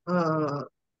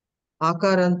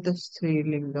आकारान्त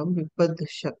स्त्रीलिंगम विपद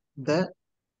शब्द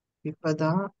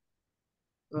विपदा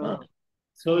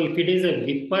so if it is a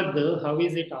vipad how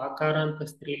is it akaranta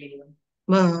strilingam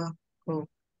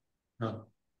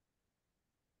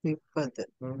विपद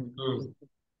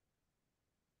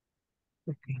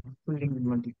ओके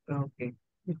पुल्लिंग ओके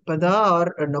विपदा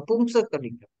और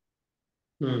नपुंसकलिंग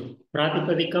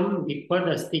प्रातिपदिकं विपद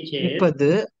अस्ति चेत् विपद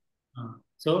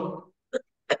so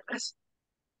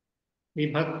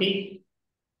विभक्ति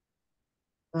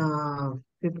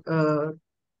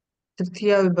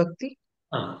तृतीया विभक्ति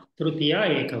तृतीया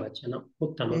एकवचनम्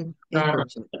उत्तमं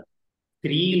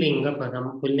स्त्रीलिङ्गपदं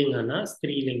पुल्लिङ्ग न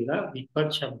स्त्रीलिङ्ग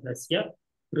विपत् शब्दस्य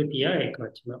तृतीया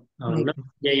एकवचनं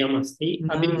जयमस्ति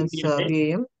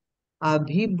अव्ययम्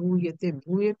अभिभूयते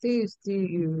भूयते अस्ति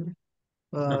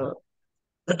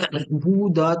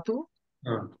भूधातु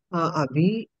अभि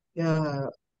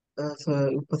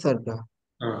उपसर्गः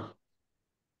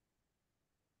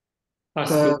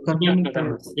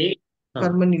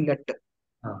कर्मणि लट्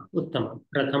उत्तमं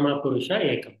प्रथमपुरुष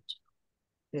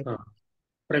एकवचनं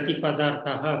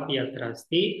प्रतिपदार्थः अपि अत्र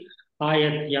अस्ति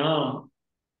आयत्याम्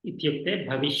इत्युक्ते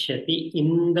भविष्यति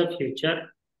इन् द फ्यूचर्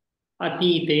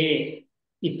अतीते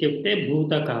इत्युक्ते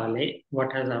भूतकाले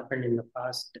what has happened in the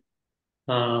past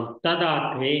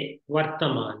तदात्वे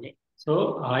वर्तमाने सो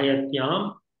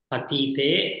आयत्याम् अतीते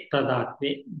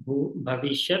तदात्वे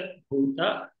भविष्यत् भूत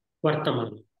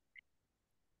वर्तमाने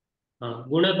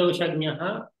गुणदोषज्ञः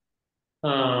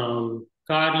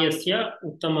कार्यस्य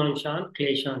उत्तमांशान्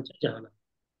क्लेशान् च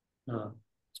जानाति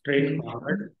स्ट्रेट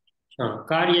फॉरवर्ड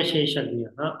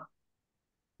कार्यशेषज्ञः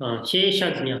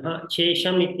शेषज्ञः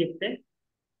शेषम् इत्युक्ते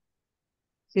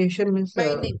शेषं means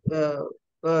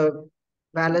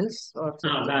balance or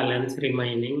balance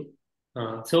remaining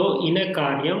so in a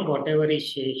karyam whatever is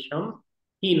shesham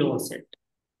he knows it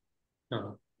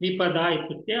vipada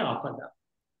ityukte apada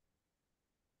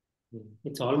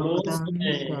it's almost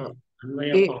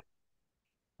anvaya form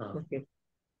okay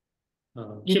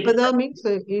vipada means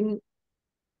in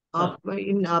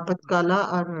apatkala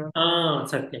or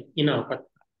satyam in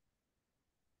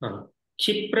apatkala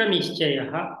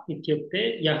क्षिप्रनिश्चयः इत्युक्ते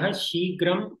यः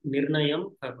शीघ्रं निर्णयं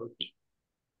करोति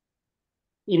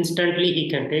instantly he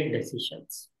can take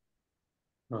decisions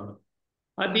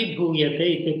abhibhuyate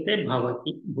ityukte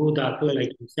bhavati bhudhatu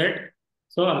like you said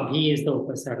so abhi is the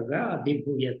upasarga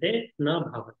abhibhuyate na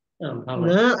bhavati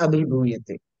na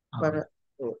abhibhuyate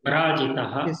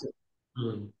parajitah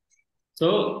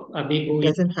so abhibhuyate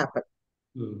doesn't happen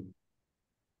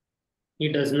he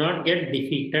does not get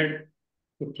defeated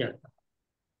ityartha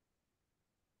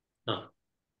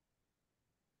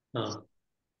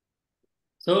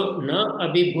so न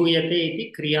अभिभूयते इति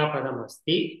क्रियापदम्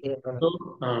अस्ति so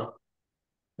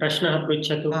प्रश्नः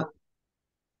पृच्छतु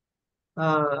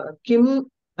किं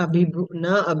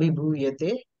न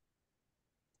अभिभूयते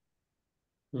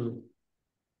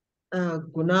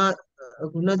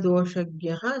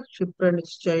गुणदोषज्ञः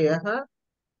क्षिप्रनिश्चयः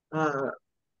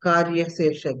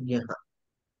कार्यशेषज्ञः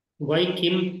why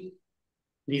kim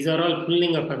these are all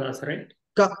pullinga padas right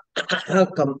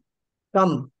कम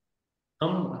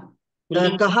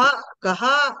कः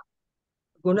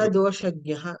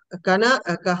गुणदोषज्ञः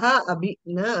कः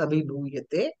न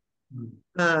अभिभूयते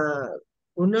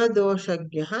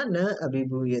गुणदोषज्ञः न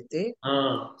अभिभूयते.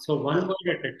 So one word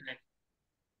at a time.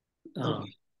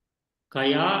 Okay.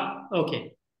 Kaya,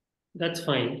 okay, that's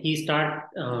fine.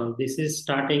 This is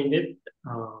starting with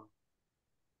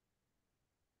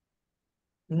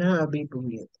न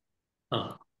अभिभूयते.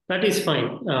 that is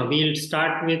fine. We'll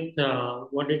start with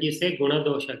what did you say?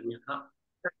 Gunadoshagnyah.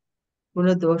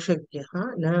 गुणदोषज्ञः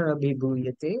न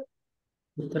अभिभूयते.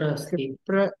 Kutra asti?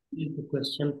 Is the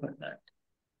question for that.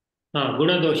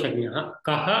 गुणदोषज्ञः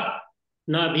कः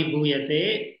न विभूयते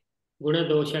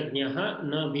गुणदोषज्ञः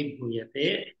न विभूयते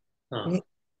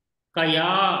कया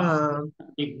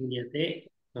विभूयते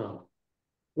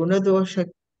गुणदोष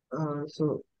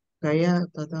कया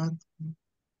तदा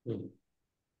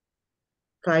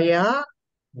कया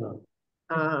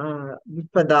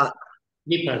विपदा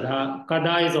विपदा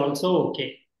kada is also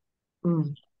okay.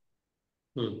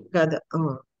 kada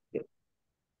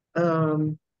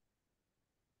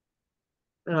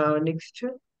next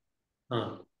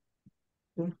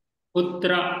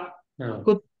putra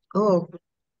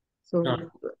so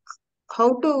how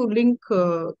to link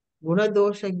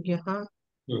gunadoshagnyah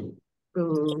to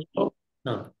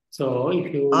so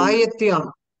if you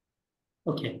ayatyam.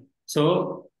 Okay,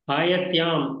 so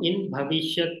ayatyam in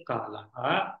bhavishyat kala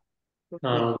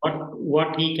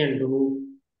what he can do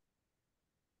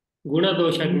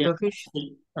gunadoshagnya.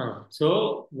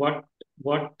 So what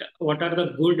are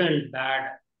the good and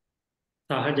bad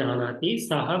saha janati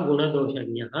saha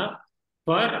gunadoshagnyah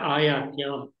for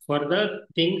ayatyam, for the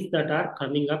things that are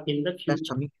coming up in the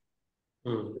future.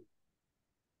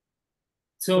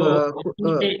 So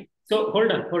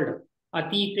hold on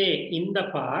atite in the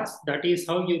past, that is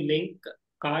how you link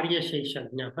karya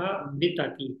sheshagnyah with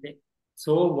atite.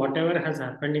 So whatever has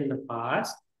happened in the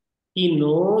past, he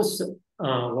knows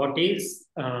what is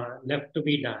left to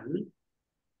be done.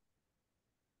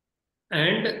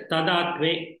 And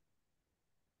tadatve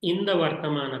in the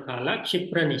vartamana kala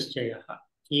kshipra nishchayah,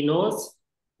 he knows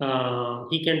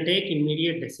he can take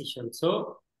immediate decisions.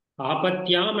 So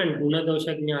apatyam and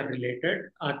gunadoshagnya are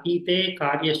related, atite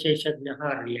karya sheshagnya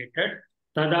are related,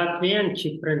 tadatve and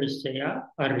kshipra nishchaya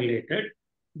are related.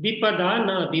 Vipada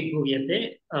na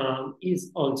vibhuyate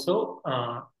is also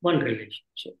one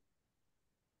relationship.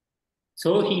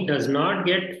 So he does not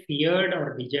get feared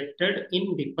or dejected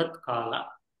in vipat kala.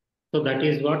 So that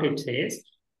is what it says.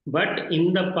 But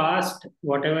in the past,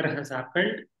 whatever has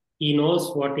happened, he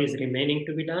knows what is remaining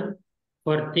to be done.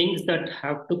 For things that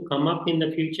have to come up in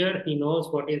the future, he knows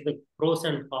what is the pros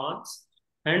and cons.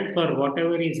 And for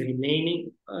whatever is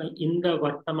remaining in the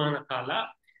vartamana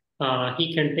kala,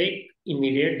 he can take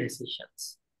immediate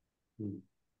decisions.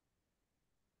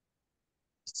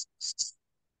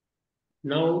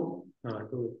 Now,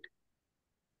 do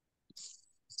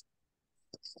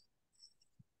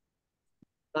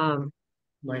it.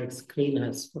 My screen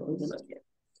has frozen again.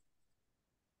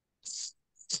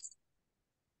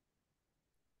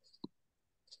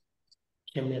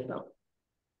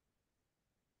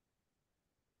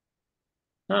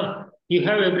 You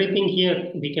have everything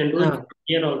here. We can do it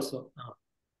here also.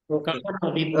 Okay.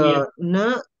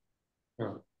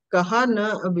 कः न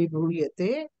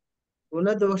अभिभूयते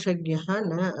गुणदोषज्ञः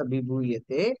न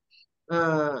अभिभूयते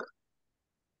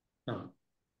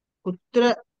कुत्र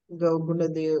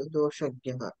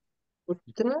गुणदोषज्ञः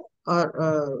कुत्र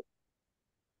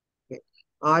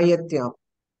आयत्याम्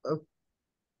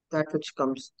that which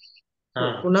comes.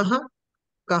 पुनः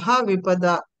कः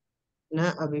विपदा न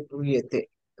अभिभूयते.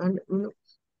 And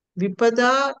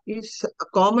vipada is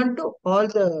common to all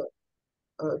the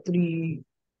three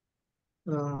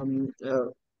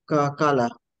kala.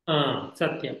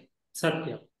 Satyam.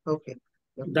 Okay.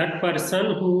 That person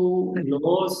who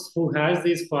knows, who has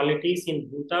these qualities in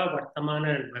Bhuta,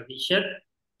 Vartamana and Bhavishyat,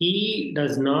 he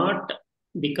does not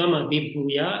become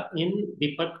Abhibhuya in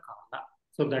Vipat Kala.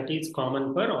 So that is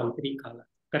common for all three Kalas.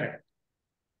 Correct.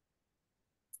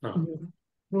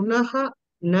 पुनः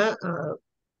न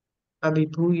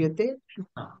अभिभूयते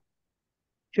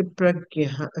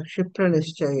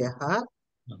क्षिप्रनिश्चयः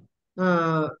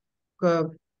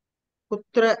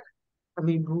कुत्र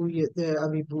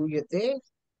अभिभूयते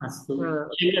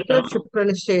कुत्र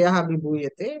क्षिप्रनिश्चयः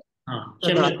अभिभूयते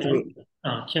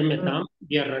Kshamyatam,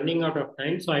 we are running out of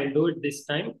time, so I'll do it this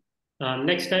time.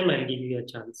 Next time I'll give you a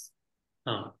chance.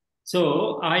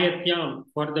 So ayatyam,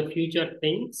 for the future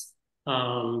things,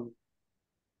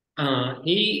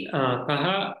 he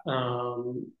kaha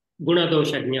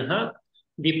gunadoshagnyah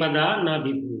vipada na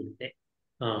vibhuyate.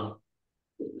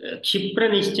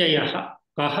 Kshipranischayah,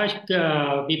 kaha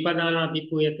vipada na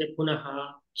vibhuyate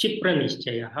punaha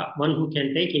kshipranischayah, one who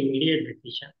can take immediate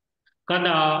decision.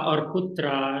 kada or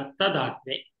putra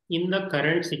tadatve, in the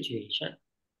current situation.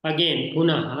 Again,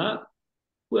 punah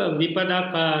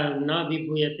vipada ka na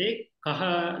vibhuyate,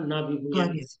 kaha na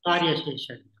vibhuyate,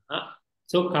 karyasheshagnya.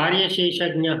 So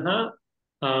karyasheshagnya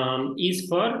is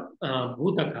for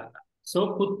bhutakala. So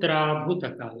putra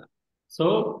bhutakala.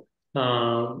 So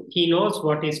he knows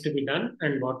what is to be done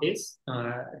and what is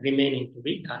remaining to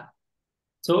be done.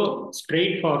 So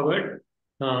straightforward,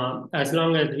 as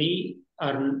long as we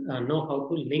know how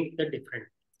to link the different.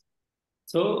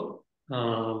 So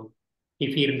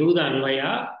if you do the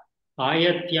anvaya,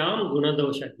 ayatyam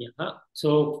gunadoshajna.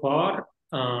 So for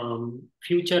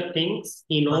future things,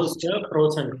 he knows the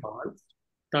pros and cons.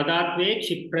 Tadatve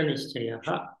kshipra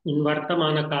nishchayaha. In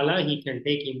vartamana kala, he can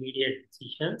take immediate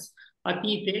decisions.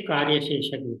 Atite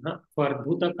karyasheshagna. For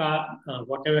bhutaka,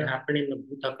 whatever happened in the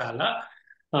bhutakala,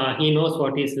 he knows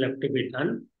what is left to be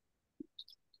done.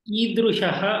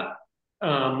 Idrushah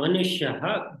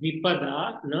manushyaha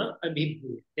vipada na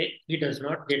abhibhuyate. He does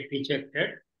not get rejected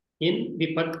in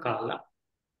vipat kala.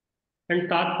 And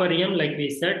tatparyam, like we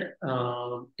said,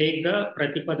 take the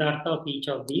pratipadartha of each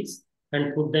of these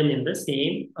and put them in the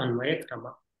same anvaya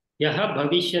krama. Yaha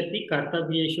bhavishyati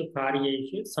kartavyeshu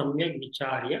karyeshu samyak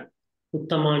vicharya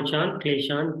uttamanchan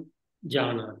kleshan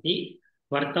janati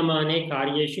vartamane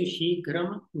karyeshu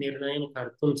shighram nirnayam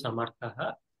kartum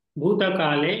samartah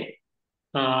bhutakale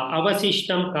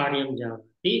avasishtam karyam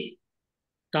janati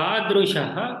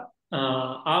tadrushah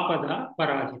apada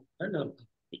parajita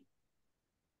nabhavati.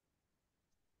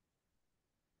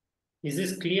 Is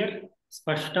this clear?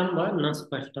 Spashtam va na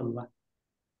spashtam va?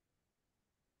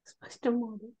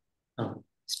 Spashtam.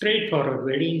 Straightforward,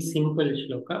 very simple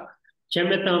shloka.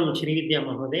 Chamatam Srividya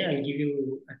Mahode, I'll give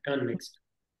you a turn next.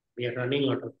 We are running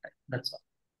out of time. That's all.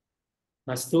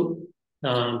 Astu.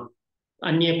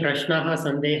 अन्ये प्रश्नाः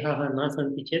सन्देहाः न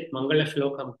सन्ति चेत्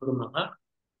मङ्गलश्लोकं कुर्मः.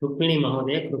 रुक्मिणी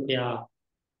महोदय कृपया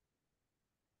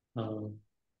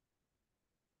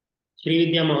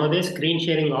श्रीविद्या महोदय screen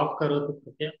sharing of करोतु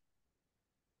कृपया.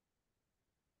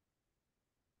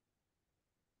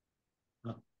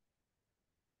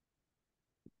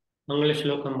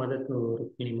 मङ्गलश्लोकं वदतु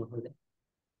रुक्मिणी महोदय.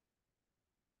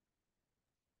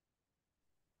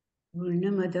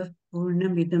 पूर्णमदः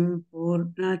पूर्णमिदं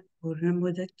पूर्णात्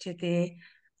पूर्णमुदच्यते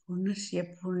पूर्णस्य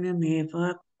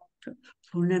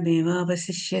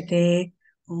पूर्णमेवावशिष्यते.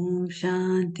 ॐ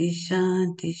शान्ति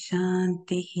शान्ति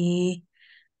शान्तिः.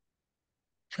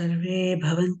 सर्वे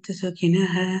भवन्तु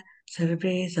सुखिनः,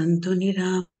 सर्वे सन्तु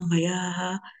निरामयाः,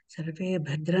 सर्वे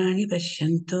भद्राणि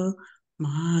पश्यन्तु,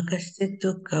 मा कश्चित्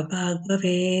दुःखभाग्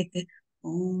भवेत्.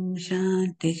 ॐ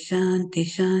शान्ति शान्ति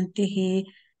शान्तिः.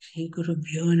 श्री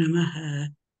गुरुभ्यो नमः.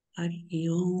 हरि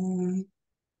ओम्.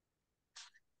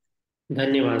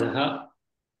 धन्यवादः.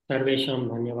 सर्वेषां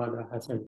धन्यवादाः सन्ति.